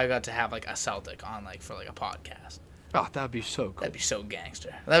 But like if I got to have like a Celtic on like for like a podcast, Oh, that'd be so cool. that'd be so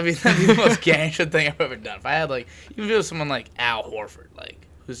gangster. That'd be the most gangster thing I've ever done. If I had like even if it was someone like Al Horford, like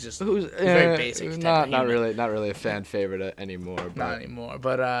who's very basic. type of not human. really a fan favorite anymore. But Not anymore.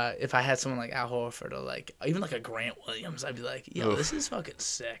 But if I had someone like Al Horford or like even like a Grant Williams, I'd be like, yo, Oof. this is fucking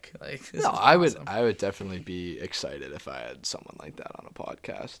sick. Like, this no, is awesome. I would definitely be excited if I had someone like that on a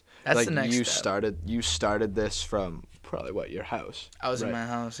podcast. That's like the next you step. started this from probably what, your house. I was in right? my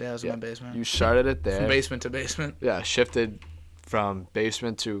house. Yeah, I was Yeah. in my basement. You started it there. From basement to basement. Yeah, shifted from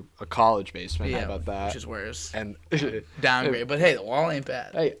basement to a college basement. Yeah, How about that? which is worse. And Downgrade, but hey, the wall ain't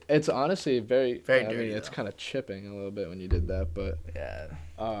bad. hey, it's honestly very Very I mean, dirty, it's though. kind of chipping a little bit when you did that, but Yeah.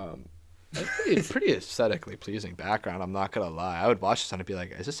 it's pretty aesthetically pleasing background. I'm not gonna lie. I would watch this and I'd be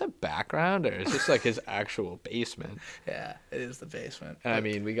like, is this a background or is this like his actual basement? Yeah, it is the basement. And I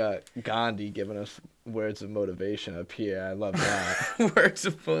mean, we got Gandhi giving us words of motivation up here. I love that. Words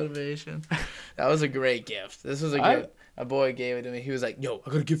of motivation. That was a great gift. This was a I- gift. A boy gave it to me. He was like, yo, I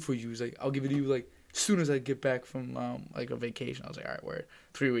got a gift for you. He was like, I'll give it to you like as soon as I get back from like a vacation. I was like, all right, word.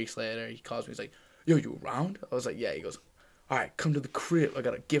 3 weeks later, he calls me. He's like, yo, you around? I was like, yeah. He goes, all right, come to the crib. I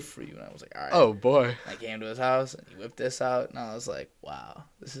got a gift for you. And I was like, all right. Oh boy. I came to his house and he whipped this out, and I was like, wow,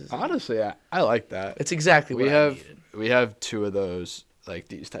 this is Honestly, I like that. It's exactly what I needed. We have two of those, like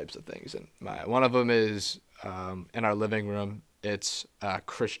these types of things. And one of them is in our living room. It's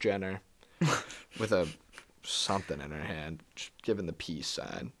Kris Jenner with a something in her hand, just giving the peace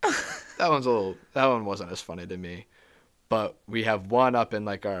sign. That one wasn't as funny to me. But we have one up in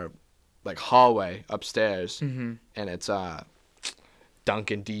like our like hallway upstairs, Mm-hmm. and it's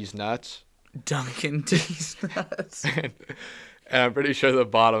Duncan D's nuts. Duncan D's nuts. And I'm pretty sure the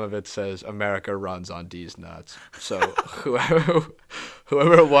bottom of it says America runs on D's nuts. So whoever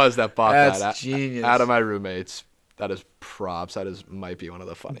it was that bought That's that genius. out of my roommates, that is props. That might be one of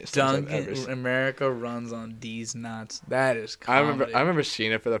the funniest things I've ever Duncan seen. America runs on D's nuts. That is I comedy. remember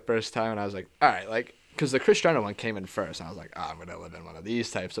seeing it for the first time and I was like, all right, like, because the Kris Jenner one came in first and I was like, oh, I'm gonna live in one of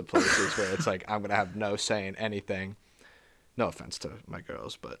these types of places where it's like I'm gonna have no say in anything. No offense to my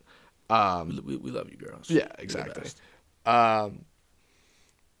girls, but we love you girls. yeah, You're the exactly. best. And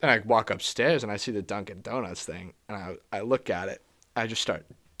I walk upstairs and I see the Dunkin' Donuts thing, and I look at it, I just start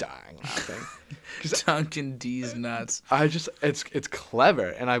dying laughing. Duncan D's nuts. It's clever,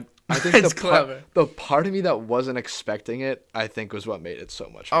 and I think It's clever. The part of me that wasn't expecting it, I think, was what made it so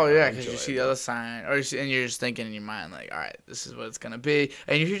much. Oh more yeah, because you see the enjoyable. other sign, and you're just thinking in your mind like, all right, this is what it's gonna be,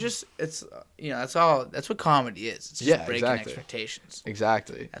 and you're just, it's, that's all. That's what comedy is. It's just Yeah, breaking exactly. expectations.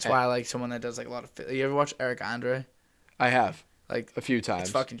 Exactly. That's why I like someone that does like a lot of. You ever watch Eric Andre? I have Like a few times.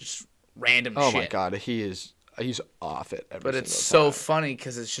 it's fucking just random Oh shit. my god, he's off it every But it's single so time. funny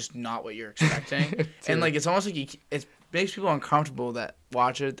because it's just not what you're expecting, and like it's almost like it makes people uncomfortable that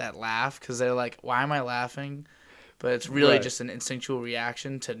watch it, that laugh, because they're like, why am I laughing? But it's really Right. just an instinctual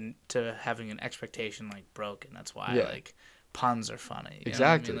reaction to having an expectation like broken. That's why Yeah. like puns are funny. You know what I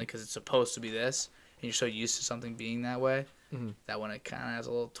Exactly. mean? Like because it's supposed to be this, and you're so used to something being that way Mhm. that when it kind of has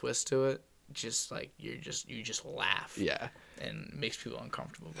a little twist to it, just like you just laugh. Yeah. And it makes people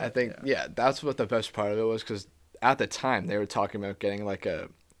uncomfortable. I But, think yeah, that's what the best part of it was, because at the time they were talking about getting like I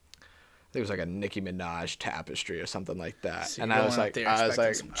think it was like a Nicki Minaj tapestry or something like that, So and you're I was going up like, there I was like,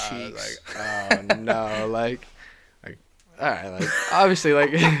 expecting some cheeks. oh no, like, all right, like obviously, like,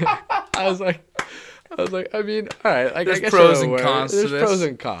 I was like, I mean, all right, like, There's I guess pros it'll and work. cons to There's this. pros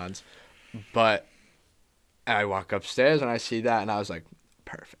and cons, but I walk upstairs and I see that, and I was like,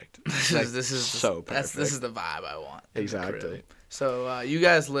 perfect. Like, this is so perfect. this is the vibe I want. in the Exactly. crib. So you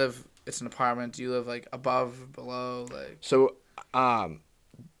guys live. It's an apartment. Do you live like above, below, like? So,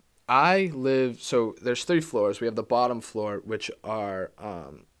 I live. So there's 3 floors. We have the bottom floor, which are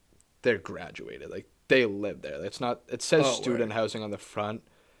they're graduated. Like they live there. It's not. It says Oh, student word. housing on the front,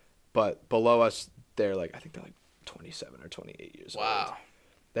 but below us, they're like, I think they're like 27 or 28 years old. Wow.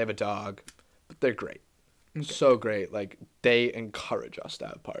 They have a dog, but they're great. So great. Like they encourage us to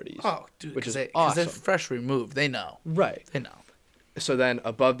have parties. Oh, dude, which is they're awesome. fresh removed. They know. Right. They know. So then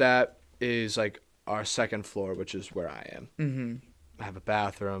above that is like our second floor, which is where I am. Mm-hmm. I have a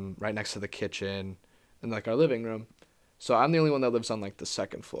bathroom right next to the kitchen and like our living room. So I'm the only one that lives on like the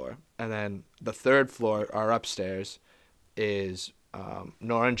second floor. And then the third floor, our upstairs, is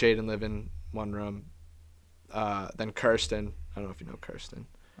Nora and Jaden live in one room. Then Kirsten, I don't know if you know Kirsten.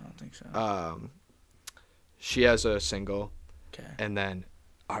 I don't think so. She has a single. Okay. And then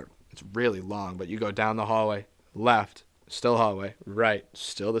it's really long, but you go down the hallway, left, still hallway, right,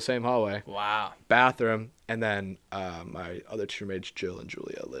 still the same hallway. Wow. Bathroom, and then my other 2 roommates, Jill and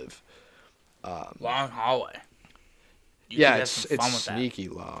Julia, live. Long hallway. You Yeah, could have it's some fun with that. sneaky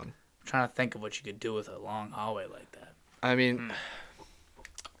long. I'm trying to think of what you could do with a long hallway like that. I mean,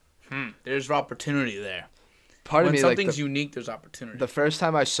 There's opportunity there. part of When me like something's unique, there's opportunity. the first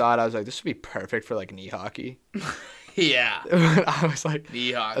time I saw it, I was like, this would be perfect for like knee hockey. yeah. I was like,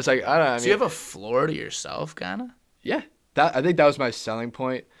 Knee hockey. I was like, I don't know. I So mean, you have a floor to yourself, kind of? yeah, I think that was my selling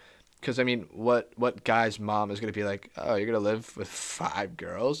point. Because I mean, what guy's mom is gonna be like? Oh, you're gonna live with 5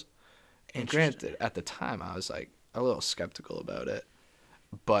 girls? And granted, at the time, I was like a little skeptical about it,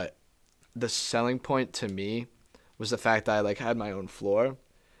 but the selling point to me was the fact that I like had my own floor.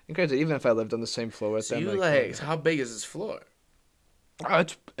 And granted, even if I lived on the same floor with So them, you like, so how big is this floor? oh,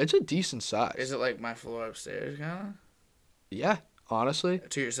 it's a decent size. Is it like my floor upstairs, kind Yeah, honestly, of?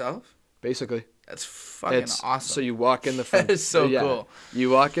 To yourself? basically. That's fucking It's awesome. So you walk in the front. That is so cool. You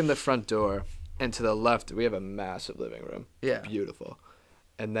walk in the front door, and to the left we have a massive living room. Yeah. Beautiful.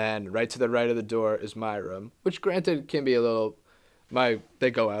 And then right to the right of the door is my room, which granted can be a little.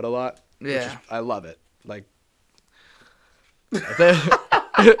 They go out a lot. Yeah. I love it. Like. there,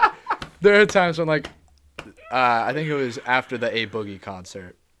 there are times when like, I think it was after the A Boogie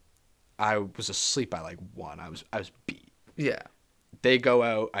concert, I was asleep by like 1. I was beat. Yeah. They go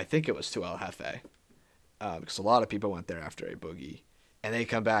out, I think it was to El Jefe, because a lot of people went there after A Boogie, and they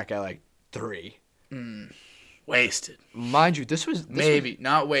come back at like 3. Wasted. Mind you, this was Maybe.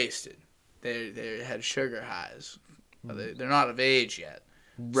 Not wasted. They had sugar highs. But they're not of age yet.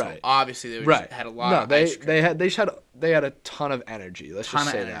 right, So obviously they right. had a lot No, of ice cream. they had a ton of energy. Let's ton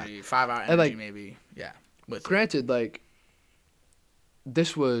just of say energy. 5-hour energy And, like, maybe. Yeah. that. Granted, like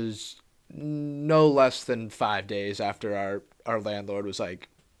this was no less than 5 days after our landlord was like,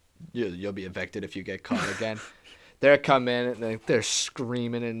 you'll be evicted if you get caught again. They're coming in and they're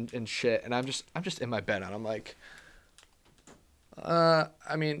screaming and shit, and I'm just in my bed and I'm like, I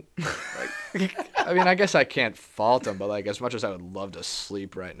mean, I guess I can't fault them, but like as much as I would love to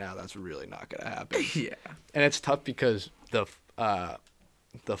sleep right now, that's really not gonna happen. Yeah. And it's tough because the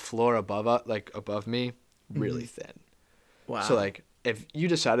floor above me, really thin. Wow. So like if you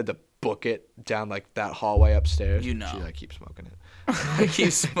decided to book it down like that hallway upstairs, You know. Gee, I keep smoking it. I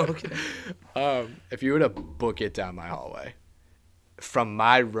keep smoking. If you were to book it down my hallway, from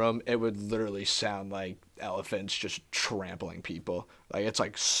my room, it would literally sound like elephants just trampling people. Like, it's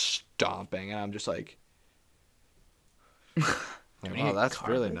like stomping, and I'm just like, wow, that's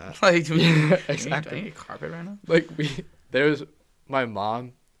really nice. Like, do we, Exactly. do I need a carpet right now? Like, there's my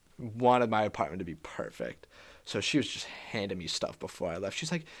mom wanted my apartment to be perfect, so she was just handing me stuff before I left.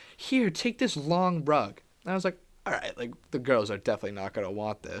 She's like, "Here, take this long rug." And I was like, "All right, like the girls are definitely not gonna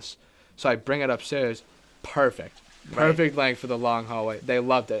want this." So I bring it upstairs, perfect length for the long hallway. They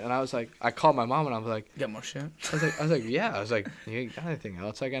loved it, and I was like, I called my mom and I was like, Get more shit. I was like, yeah. I was like, you got anything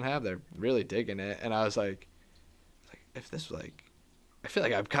else I can have? They're really digging it, and I was like, if this like, I feel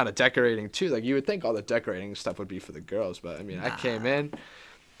like I'm kind of decorating too. Like, you would think all the decorating stuff would be for the girls, but I mean, I came in,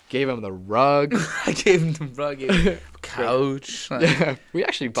 gave them the rug. I gave him the rug, gave him the couch. Like, Yeah, we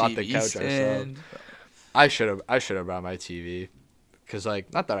actually bought the TV couch stand. ourselves. I should have brought my TV, because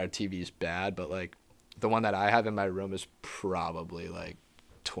like, not that our TV is bad, but like, the one that I have in my room is probably like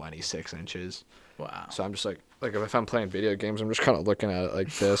 26 inches. Wow. So I'm just like if I'm playing video games, I'm just kind of looking at it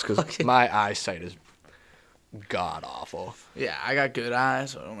like this, because my eyesight is god awful. Yeah, I got good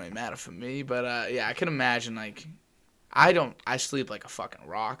eyes, so it don't really matter for me. But yeah, I can imagine like, I sleep like a fucking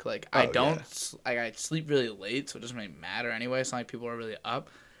rock. Like I I sleep really late, so it doesn't really matter anyway. It's not like people are really up.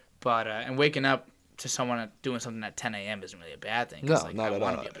 But and waking up to someone doing something at 10 a.m. isn't really a bad thing. No, Like, not at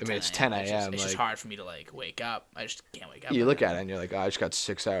all. Be up I mean, it's 10 a.m. It's just like, hard for me to like wake up. I just can't wake up. you look at it and you're like, oh, I just got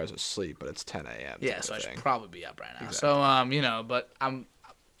 6 hours of sleep, but it's 10 a.m. Yeah, so I should probably be up right now. Exactly. So you know, but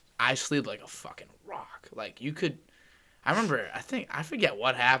I sleep like a fucking rock. Like you could, I remember, I forget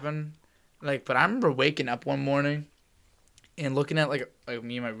what happened, like, but I remember waking up one morning and looking at like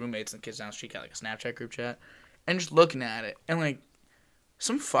me and my roommates and the kids down the street got like a Snapchat group chat, and just looking at it and like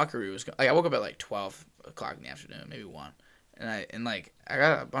some fuckery was like, I woke up at like 12 o'clock in the afternoon, maybe 1, and I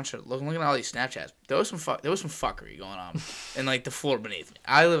got a bunch of looking at all these Snapchats. There was some fuckery going on in like the floor beneath me.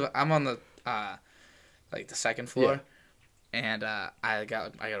 I'm on the like the second floor. Yeah. And I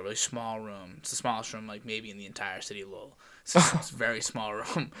got a really small room. It's the smallest room like maybe in the entire city of Lowell. It's a very small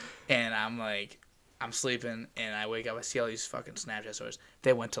room. And I'm sleeping and I wake up, I see all these fucking Snapchat stories.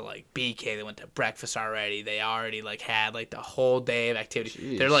 They went to like BK, they went to breakfast already. They already like had like the whole day of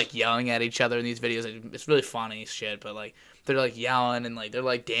activity. Jeez. They're like yelling at each other in these videos. It's really funny shit, but like they're like yelling and like they're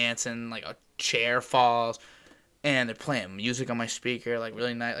like dancing, like a chair falls and they're playing music on my speaker, like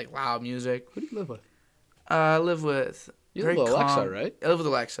really nice, like loud music. Who do you live with? I live with You live with Alexa, right? I live with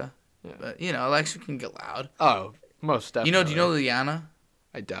Alexa. Yeah. But, you know, Alexa can get loud. Oh, most definitely. Do you know Liana?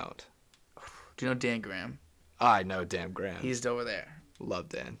 I don't. Do you know Dan Graham? I know Dan Graham. He's over there. Love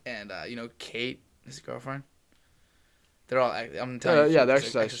Dan. And, you know Kate, his girlfriend? They're all, I'm telling you. Yeah, they're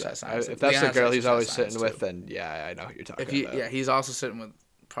exercise science. If that's Liana's the girl he's always exercise sitting with, science, then yeah, I know who you're talking about. Yeah, he's also sitting with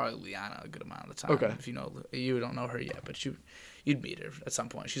probably Liana a good amount of the time. Okay. If you know, you don't know her yet, but you'd meet her at some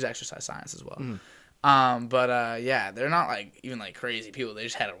point. She's exercise science as well. Mm. But yeah, they're not like even like crazy people. They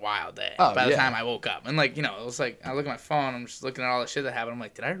just had a wild day. Oh, By the yeah. time I woke up, and like you know, it was like I look at my phone. I'm just looking at all the shit that happened. I'm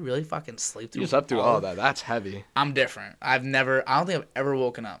like, did I really fucking sleep through? You slept through all of that. That's heavy. I'm different. I don't think I've ever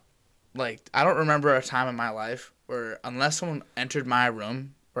woken up. Like I don't remember a time in my life where unless someone entered my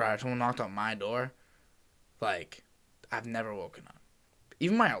room or someone knocked on my door, like I've never woken up.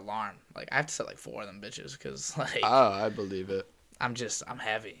 Even my alarm, like I have to set like 4 of them bitches because like Oh, I believe it. I'm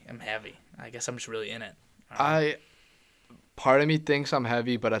heavy. I guess I'm just really in it. Part of me thinks I'm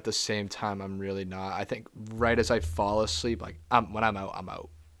heavy, but at the same time, I'm really not. I think right as I fall asleep, like when I'm out.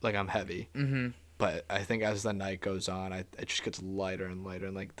 Like I'm heavy. Mm-hmm. But I think as the night goes on, it just gets lighter and lighter,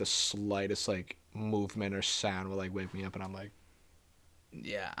 and like the slightest like movement or sound will like wake me up, and I'm like,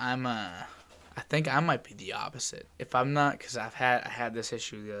 Yeah, I think I might be the opposite. If I'm not, because I had this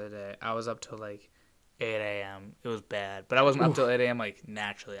issue the other day. I was up till like 8 a.m. It was bad, but I wasn't up till 8 a.m. like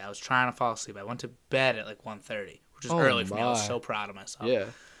naturally. I was trying to fall asleep. I went to bed at like 1:30, which is early for me. I was so proud of myself. yeah,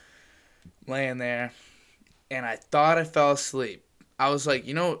 Laying there, and I thought I fell asleep. I was like,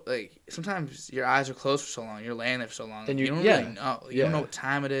 you know, like sometimes your eyes are closed for so long, you're laying there for so long, and you don't really know. You don't know what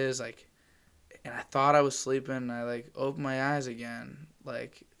time it is, like. And I thought I was sleeping. I like opened my eyes again,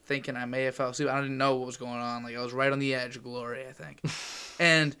 like thinking I may have fell asleep. I didn't know what was going on. Like I was right on the edge of glory, I think.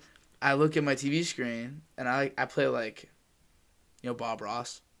 And I look at my TV screen and I play like, you know, Bob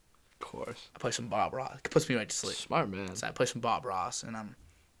Ross. of course. I play some Bob Ross. It puts me right to sleep. Smart man. So I play some Bob Ross and I'm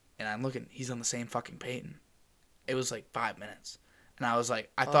looking. He's on the same fucking Peyton. It was like 5 minutes, and I was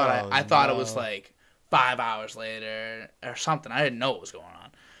like, I thought it was like 5 hours later or something. I didn't know what was going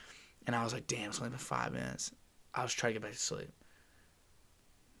on, and I was like, damn, it's only been 5 minutes. I was trying to get back to sleep.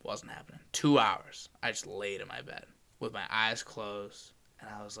 Wasn't happening. 2 hours. I just laid in my bed with my eyes closed, and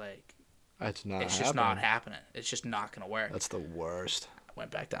I was like, That's not. it's just not happening. It's just not gonna work. That's the worst.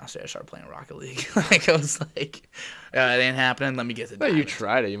 went back downstairs, started playing Rocket League. Like I was like, it ain't happening. Let me get the. But you diamonds."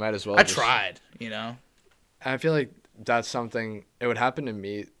 tried it. You might as well. I tried, you know. I feel like that's something. It would happen to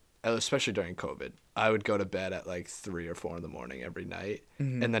me, especially during COVID. I would go to bed at like 3 or 4 in the morning every night,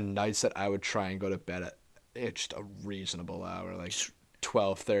 and the nights that I would try and go to bed at just a reasonable hour, like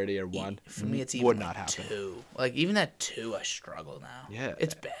 12:30 or 1. For me, it's even would like not happen. 2. Like even at 2, I struggle now. Yeah.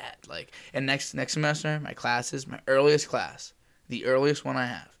 It's bad. Like, and next semester, my classes, my earliest class, the earliest one I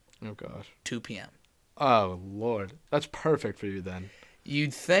have, Oh gosh. 2 p.m. Oh Lord, that's perfect for you then.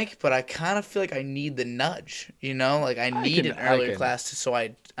 You'd think, but I kind of feel like I need the nudge. You know, like I need an earlier class so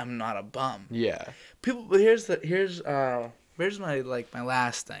I'm not a bum. Yeah. People, but here's my my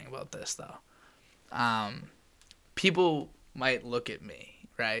last thing about this though. People might look at me,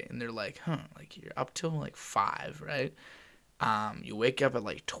 right, and they're like, like you're up till like 5, right? You wake up at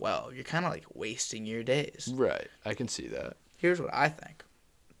like 12. You're kind of like wasting your days. Right. I can see that. Here's what I think: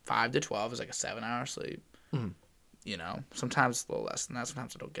 5 to 12 is like a 7-hour sleep. Mhm. You know, sometimes it's a little less than that.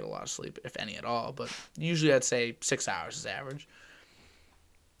 Sometimes I don't get a lot of sleep, if any at all. But usually I'd say 6 hours is average.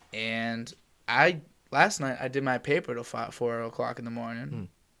 And last night I did my paper till 4 o'clock in the morning. Mm.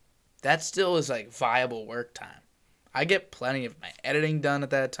 That still is like viable work time. I get plenty of my editing done at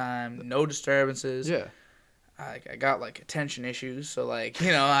that time. No disturbances. Yeah. I got like attention issues, so like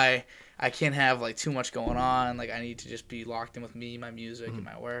I can't have like too much going on. Like I need to just be locked in with me, my music, and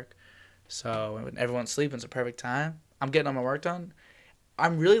my work. So when everyone's sleeping, it's a perfect time. I'm getting all my work done.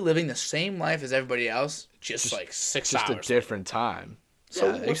 I'm really living the same life as everybody else, just like 6 hours. Just a different time.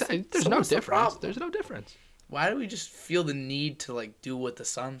 So Yeah, exactly. There's no difference. There's no difference. Why do we just feel the need to like do what the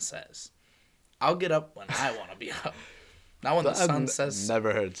sun says? I'll get up when I want to be up, not when the sun says.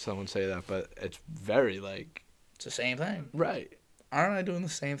 Never heard someone say that, but it's very like. It's the same thing. Right. Aren't I doing the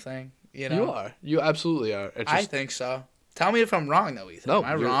same thing? You know. You are. You absolutely are. It's just, I think so. Tell me if I'm wrong though, Ethan. no, Am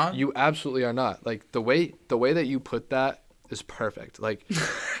I wrong? You absolutely are not. Like the way that you put that is perfect. Like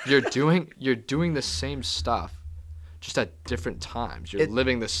you're doing the same stuff, just at different times. You're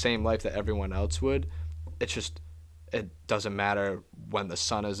living the same life that everyone else would. It's just it doesn't matter when the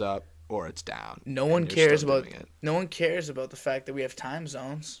sun is up or it's down. No one cares about the fact that we have time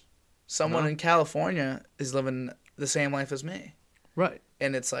zones. Someone in California is living the same life as me. Right.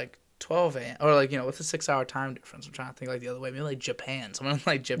 And it's like 12 a.m. Or like, what's a 6-hour time difference? I'm trying to think like the other way. Maybe like Japan. Someone in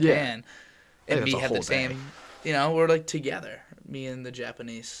like Japan and me have the same, we're like together. Me and the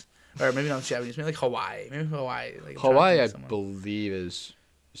Japanese. Or maybe not Japanese. Maybe like Hawaii. Like, Hawaii, I believe, is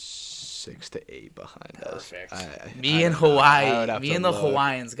 6 to 8 behind us. Perfect. Me and Hawaii. Me and the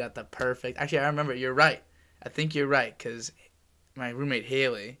Hawaiians got the perfect. Actually, I remember. You're right. I think you're right because my roommate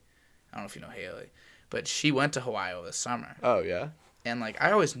Haley, I don't know if you know Haley, but she went to Hawaii over the summer. Oh, yeah? And, like,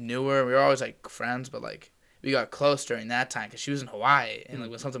 I always knew her. We were always, like, friends, but, like, we got close during that time because she was in Hawaii. And, like,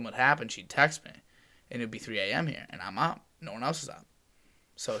 when something would happen, she'd text me. And it would be 3 a.m. here. And I'm up. No one else is up.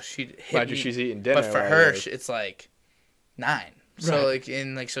 So she'd hit me. She's eating dinner. But for her, it's, like, 9. So,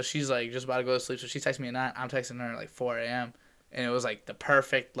 like, so she's, like, just about to go to sleep. So she texts me at 9. I'm texting her at, like, 4 a.m. And it was, like, the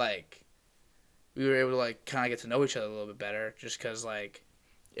perfect, like, we were able to, like, kind of get to know each other a little bit better just because, like,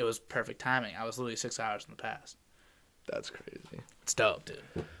 it was perfect timing. I was literally 6 hours in the past. That's crazy. It's dope, dude.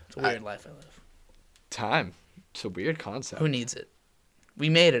 It's a weird life I live. Time. It's a weird concept. Who needs it? We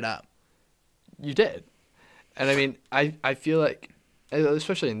made it up. You did. And I mean, I feel like,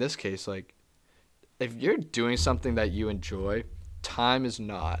 especially in this case, like, if you're doing something that you enjoy, time is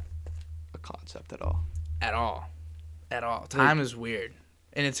not a concept at all. At all. At all. Time is weird.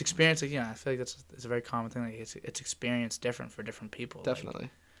 And it's experience, like, I feel like it's a very common thing. Like, it's experience different for different people. Definitely.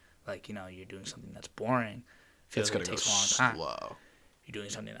 Like you're doing something that's boring. It's like going to takes go a long time. slow. You're doing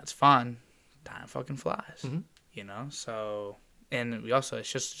something that's fun. Time fucking flies. Mm-hmm. So, and we also,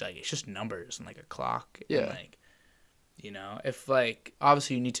 it's just numbers and, like, a clock. Yeah. And, like, if, like,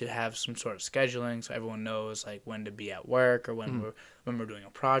 obviously you need to have some sort of scheduling so everyone knows, like, when to be at work or when we're doing a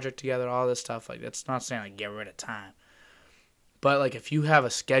project together, all this stuff. Like, that's not saying, like, get rid of time. But, like, if you have a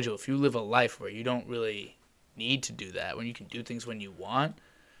schedule, if you live a life where you don't really need to do that, when you can do things when you want,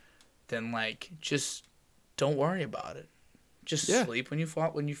 then, like, just don't worry about it. Just sleep when you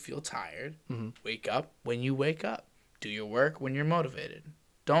feel tired. Mm-hmm. Wake up when you wake up. Do your work when you're motivated.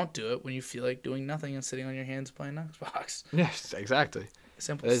 Don't do it when you feel like doing nothing and sitting on your hands playing Xbox. Yes, exactly.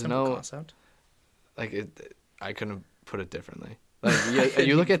 Simple concept. Like, I couldn't put it differently. Like,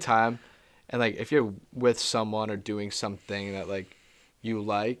 you look at time, and, like, if you're with someone or doing something that, like, you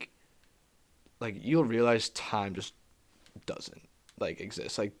like, you'll realize time just doesn't, like,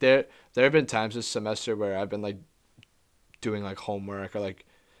 exist. Like, there have been times this semester where I've been, like, doing, like, homework or, like,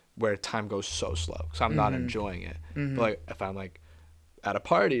 where time goes so slow because I'm not enjoying it. But, like, if I'm, like, at a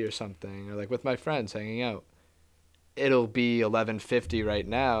party or something, or like with my friends hanging out, it'll be 11:50 right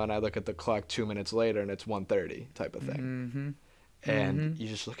now, and I look at the clock 2 minutes later, and it's 1:30 type of thing. And you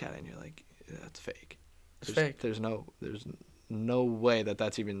just look at it, and you're like, that's fake. It's fake. There's no way that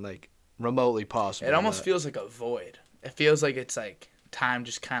that's even like remotely possible. It almost feels like a void. It feels like it's like time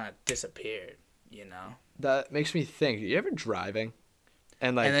just kind of disappeared, you know? That makes me think. You ever driving,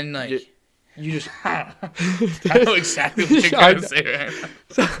 and then like you just I know exactly what you're trying to say right now.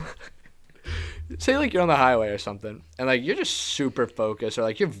 So, say like you're on the highway or something, and like you're just super focused, or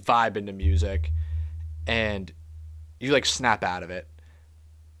like you're vibing to music, and you like snap out of it,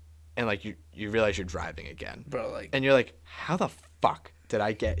 and like you realize you're driving again, Bro, like, and you're like, how the fuck did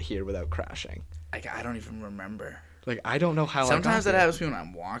I get here without crashing? I don't even remember. Like, I don't know how. Sometimes that happens to me when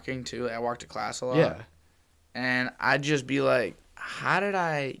I'm walking too. I walk to class a lot. Yeah. And I'd just be like, how did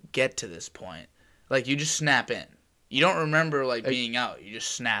I get to this point? Like, you just snap in. You don't remember like being out. You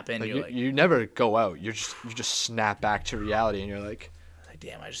just snap in. Like, you never go out. You just snap back to reality, and you're like,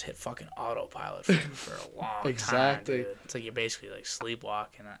 damn, I just hit fucking autopilot for a long Exactly. time, dude. It's like you're basically like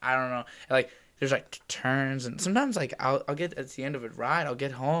sleepwalking. I don't know. Like, there's like turns, and sometimes like I'll get at the end of a ride, I'll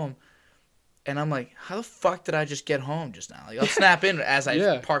get home, and I'm like, how the fuck did I just get home just now? Like, I'll snap in as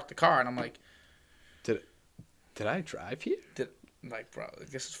I park the car, and I'm like, did I drive here? Like, bro,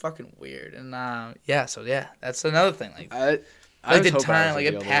 this is fucking weird. And so that's another thing. Like, I like the was hoping I time, was like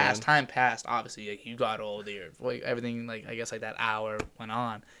the it other passed, one. time passed. Obviously, like you got older, like everything, like I guess like that hour went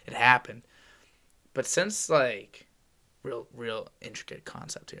on. It happened, but since like real intricate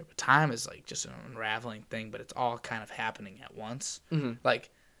concept here, but time is like just an unraveling thing. But it's all kind of happening at once. Mm-hmm.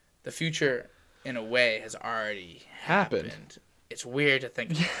 Like the future, in a way, has already happened. It's weird to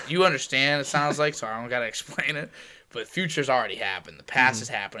think. You understand? It sounds like, so I don't gotta explain it. But future's already happened. The past is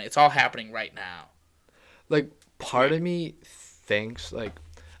happening. It's all happening right now. Like, part of me thinks, like,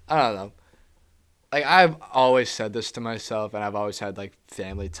 I don't know. Like, I've always said this to myself, and I've always had, like,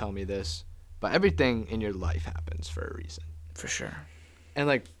 family tell me this. But everything in your life happens for a reason. For sure. And,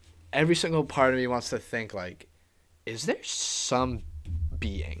 like, every single part of me wants to think, like, is there some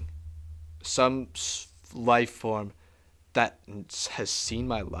being, some life form that has seen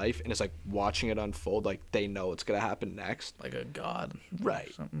my life and is like watching it unfold, like they know what's gonna happen next, Like a god,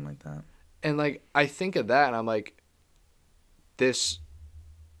 right? Something like that. And like I think of that, and I'm like, this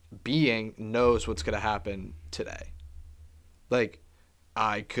being knows what's gonna happen today. Like,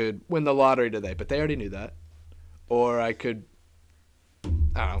 I could win the lottery today, but they already knew that, or I could, I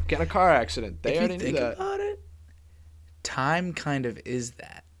don't know, get in a car accident. They already knew that. If you think about it, time kind of is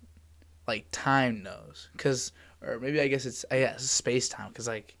that. Like, time knows, or maybe I guess it's space time, because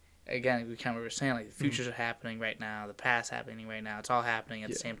like again we kind of were saying, like, the futures are happening right now, the past happening right now, it's all happening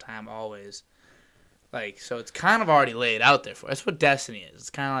at the same time always. Like, so it's kind of already laid out there for. That's what destiny is. It's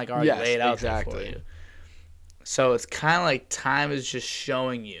kind of like already laid out there for you. So it's kind of like time is just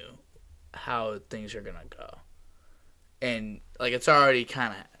showing you how things are gonna go, and like it's already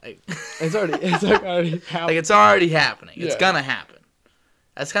kind of like it's already happening. Like, it's already happening. It's Yeah. gonna happen.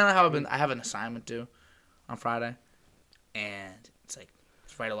 That's kind of how I've been. I have an assignment due on Friday, and it's like,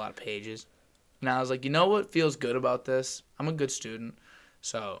 let's write a lot of pages. And I was like, you know what feels good about this? I'm a good student,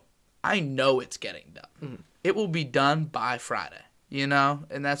 so I know it's getting done. Mm-hmm. It will be done by Friday, you know?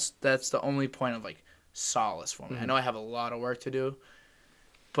 And that's the only point of like solace for me. I know I have a lot of work to do,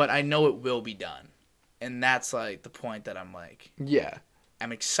 but I know it will be done. And that's like the point that I'm like, Yeah.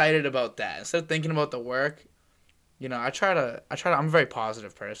 I'm excited about that. Instead of thinking about the work, you know, I'm a very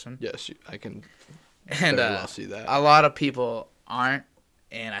positive person. Yes, I can And very well see that. a lot of people aren't,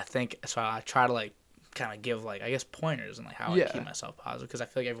 and I think so. I try to like kind of give like, I guess, pointers and like how I keep myself positive, because I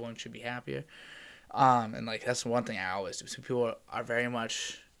feel like everyone should be happier. And like that's one thing I always do. So people are very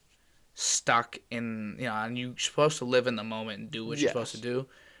much stuck in, you know, and you're supposed to live in the moment and do what you're supposed to do.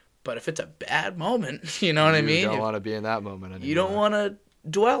 But if it's a bad moment, you know what I mean? You don't want to be in that moment anymore. You don't want to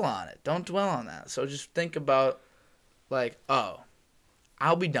dwell on it. Don't dwell on that. So just think about, like, oh,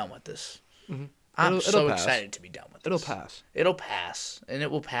 I'll be done with this. Mm-hmm. I'm It'll so pass. excited to be done with this. It'll pass. It'll pass, and it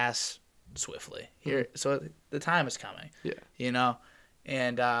will pass swiftly. Here, so the time is coming. Yeah. You know,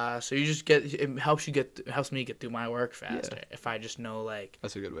 and so you just it helps me get through my work faster if I just know, like,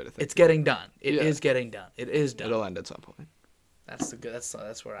 That's a good way to think. it's getting done. It is getting done. It is done. It'll end at some point.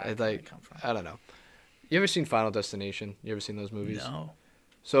 That's where I like, come from. I don't know. You ever seen Final Destination? You ever seen those movies? No.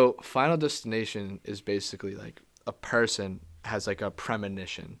 So Final Destination is basically like a person has like a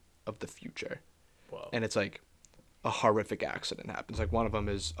premonition of the future. Whoa. And it's like a horrific accident happens. Like one of them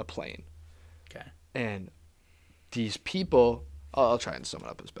is a plane. Okay. And these people, I'll try and sum it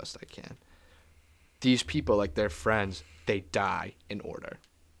up as best I can. These people, like their friends, they die in order.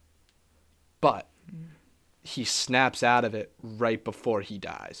 But he snaps out of it right before he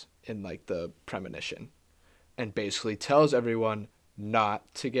dies in like the premonition, and basically tells everyone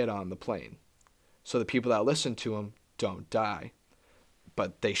not to get on the plane. So the people that listen to him don't die.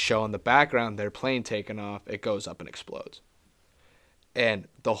 But they show in the background their plane taking off, it goes up and explodes. And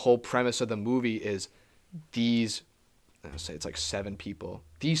the whole premise of the movie is these, I'll say it's like 7 people.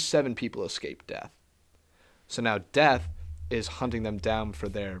 These 7 people escape death. So now death is hunting them down for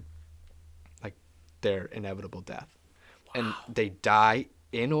their inevitable death. Wow. And they die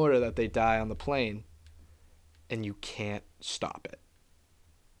in order that they die on the plane, and you can't stop it.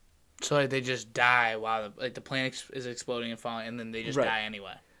 So like, they just die while the plane is exploding and falling, and then they just die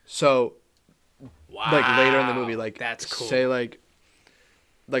anyway. So, wow, like later in the movie, like that's cool. Say like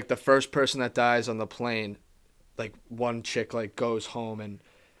the first person that dies on the plane, like one chick like goes home, and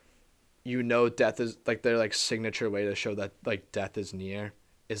death is like their like signature way to show that like death is near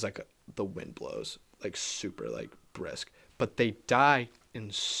is like the wind blows like super like brisk, but they die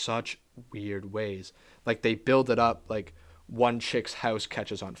in such weird ways. Like they build it up like one chick's house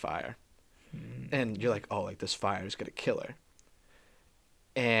catches on fire, and you're like, oh, like this fire is gonna kill her,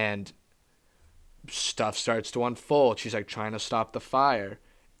 and stuff starts to unfold. She's like trying to stop the fire,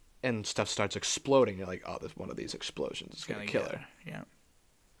 and stuff starts exploding. You're like, oh, this one of these explosions is gonna kill her. Yeah.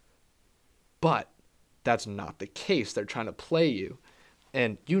 But that's not the case. They're trying to play you,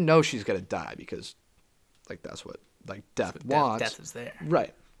 and she's gonna die because like that's what like death wants. Death is there.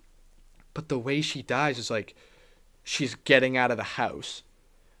 Right. But the way she dies is like she's getting out of the house,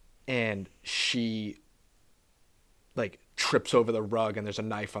 and she like trips over the rug, and there's a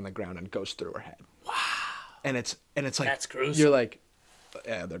knife on the ground and goes through her head. Wow. And it's like that's gruesome. You're like,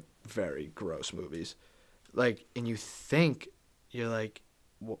 yeah, they're very gross movies. Like, and you think you're like,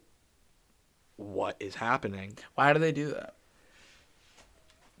 what is happening? Why do they do that?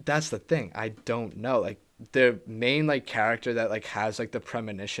 That's the thing. I don't know. Like the main like character that like has like the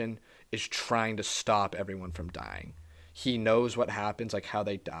premonition is trying to stop everyone from dying. He knows what happens, like how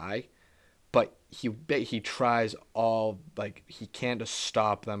they die, but he tries all like he can to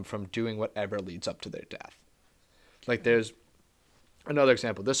stop them from doing whatever leads up to their death. Like there's another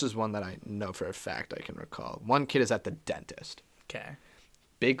example. This is one that I know for a fact I can recall. One kid is at the dentist. Okay.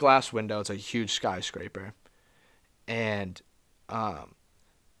 Big glass window. It's a huge skyscraper, and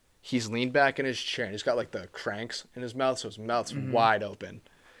he's leaned back in his chair, and he's got like the cranks in his mouth, so his mouth's wide open,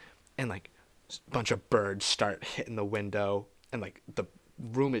 and like a bunch of birds start hitting the window, and like the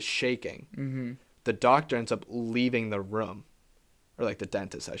room is shaking. Mm-hmm. The doctor ends up leaving the room, or like the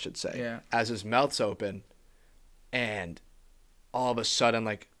dentist, I should say, as his mouth's open, and all of a sudden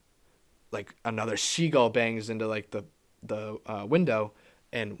like another seagull bangs into like the window,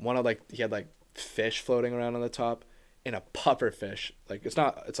 and one of like he had like fish floating around on the top, and a puffer fish, like it's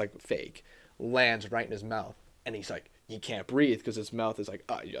like fake, lands right in his mouth, and he's like, he can't breathe because his mouth is like,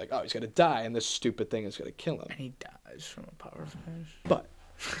 oh, you're like, oh, he's gonna die, and this stupid thing is gonna kill him. And he dies from a puffer fish. But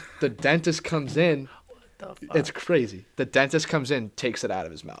the dentist comes in. What the fuck? It's crazy. The dentist comes in, takes it out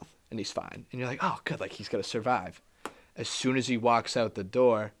of his mouth, and he's fine. And you're like, oh, good, like he's gonna survive. As soon as he walks out the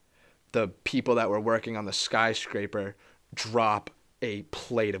door, the people that were working on the skyscraper drop a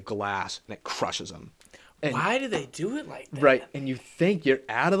plate of glass, and it crushes him. And, why do they do it like that? Right, and you think you're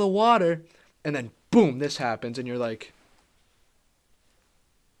out of the water, and then boom, this happens, and you're like,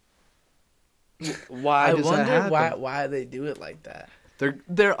 why does that happen? I wonder why they do it like that.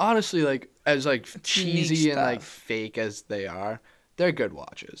 They're honestly like as like It's cheesy and like fake as they are, they're good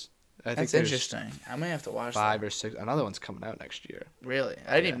watches. I think that's interesting. I may have to watch 5 or 6. Another one's coming out next year. Really?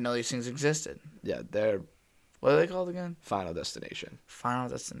 I didn't even know these things existed. Yeah, they're. What are they called again? Final Destination. Final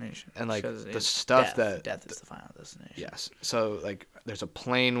Destination. And like the stuff death is the final destination. Yes. So like there's a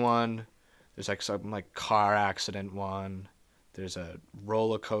plane one, there's like some like car accident one, there's a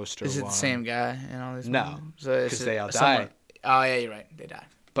roller coaster one. Is it the same guy in all these No. Because they all die. Oh yeah, you're right. They die.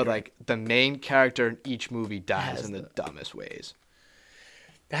 But like the main character in each movie dies in the dumbest ways.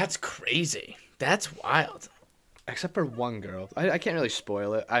 That's crazy. That's wild. Except for one girl. I can't really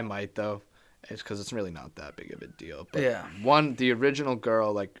spoil it. I might though. It's because it's really not that big of a deal. But the original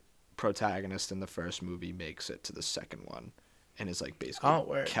girl, like protagonist in the first movie, makes it to the second one, and is like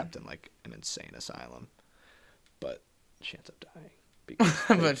basically kept in like an insane asylum. But she ends up dying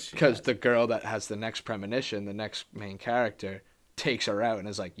because the girl that has the next premonition, the next main character, takes her out and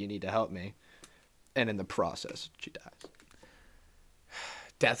is like, "You need to help me," and in the process, she dies.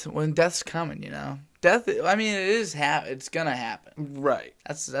 When death's coming, death. I mean, it's gonna happen. Right.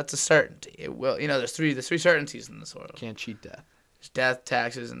 That's a certainty. It will. There's three certainties in this world. Can't cheat death. There's death,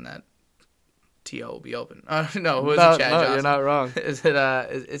 taxes, and that T.O. will be open. No, who was No, it? Chad no, Johnson. you're not wrong. Is it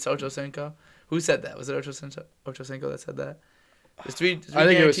it's Ocho Cinco? Who said that? Was it Ocho Cinco that said that? There's three I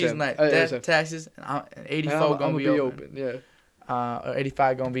think it was guarantees him. tonight. I think it was Death, him. taxes, and 84 gonna be open. Yeah. Or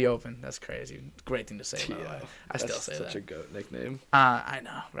 85 gonna be open. That's crazy. Great thing to say, by the way. I still That's say such that. a goat nickname. I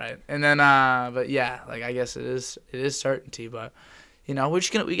know, right? And then, but yeah, like I guess it is certainty, but you know, we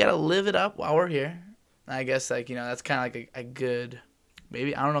gotta live it up while we're here. I guess like that's kind of like a good,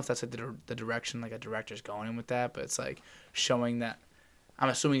 maybe I don't know if that's like the direction like a director's going in with that, but it's like showing that. I'm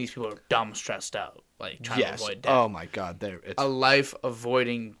assuming these people are dumb stressed out, like trying to avoid death. Oh my God, A life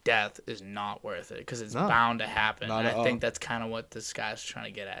avoiding death is not worth it because it's bound to happen. And I think that's kind of what this guy's trying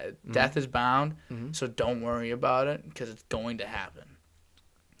to get at. Mm-hmm. Death is bound, so don't worry about it because it's going to happen.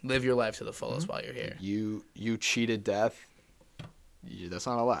 Live your life to the fullest while you're here. You cheated death. That's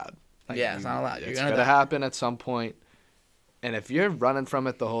not allowed. Like, it's not allowed. It's gonna happen at some point. And if you're running from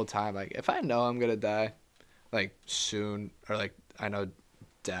it the whole time, like if I know I'm gonna die, like soon, or like I know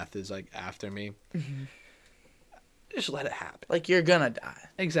death is like after me, just let it happen. Like you're gonna die.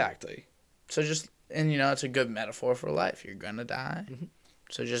 Exactly. So just and it's a good metaphor for life. You're gonna die.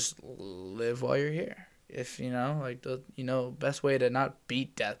 So just live while you're here. If like the best way to not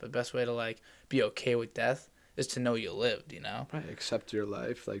beat death, but best way to like be okay with death is to know you lived. Right. Accept your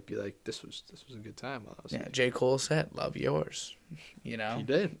life. Like be like this was a good time while I was here. J. Cole said, "Love yours." He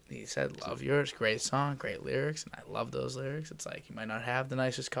did. He said, "Love yours." Great song, great lyrics, and I love those lyrics. It's like you might not have the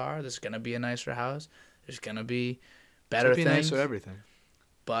nicest car. There's gonna be a nicer house. There's gonna be better things. Nicer everything.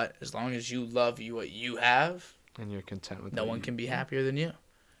 But as long as you love what you have, and you're content with, no one can be happier than you.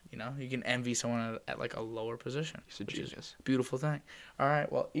 You can envy someone at like a lower position. He's a genius. Is a beautiful thing. All right,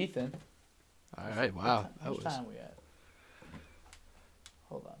 well, Ethan. All right, wow. How much time we at?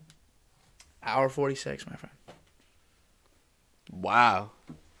 Hold on. Hour 46, my friend. Wow,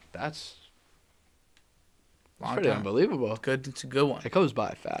 that's pretty unbelievable. Good, it's a good one. It goes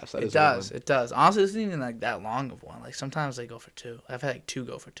by fast. It does. It does. Honestly, this isn't even like that long of one. Like sometimes they go for 2. I've had like 2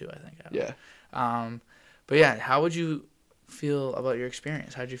 go for 2. I think. Yeah. But yeah, how would you feel about your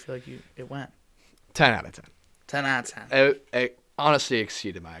experience? How did you feel like it went? 10 out of 10. 10 out of 10. It honestly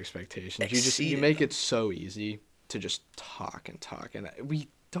exceeded my expectations. You make it so easy to just talk and talk, and we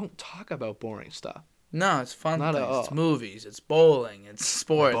don't talk about boring stuff. No, it's fun Not things. at all. It's movies. It's bowling. It's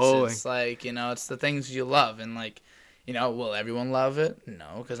sports. Bowling. It's like it's the things you love, and like will everyone love it?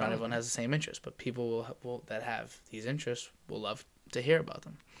 No, because not everyone has the same interests. But people will that have these interests will love to hear about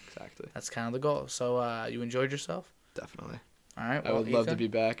them. Exactly. That's kind of the goal. So you enjoyed yourself? Definitely. All right. Well, I would love to be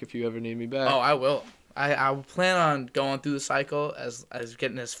back if you ever need me back. Oh, I will. I will plan on going through the cycle as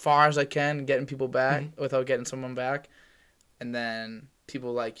getting as far as I can, getting people back without getting someone back, and then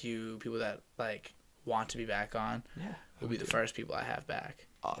people like you, people that like want to be back on, will be the first people I have back.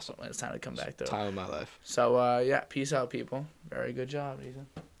 Awesome. When it's time to come back, though. Time of my life. So, peace out, people. Very good job, Ethan.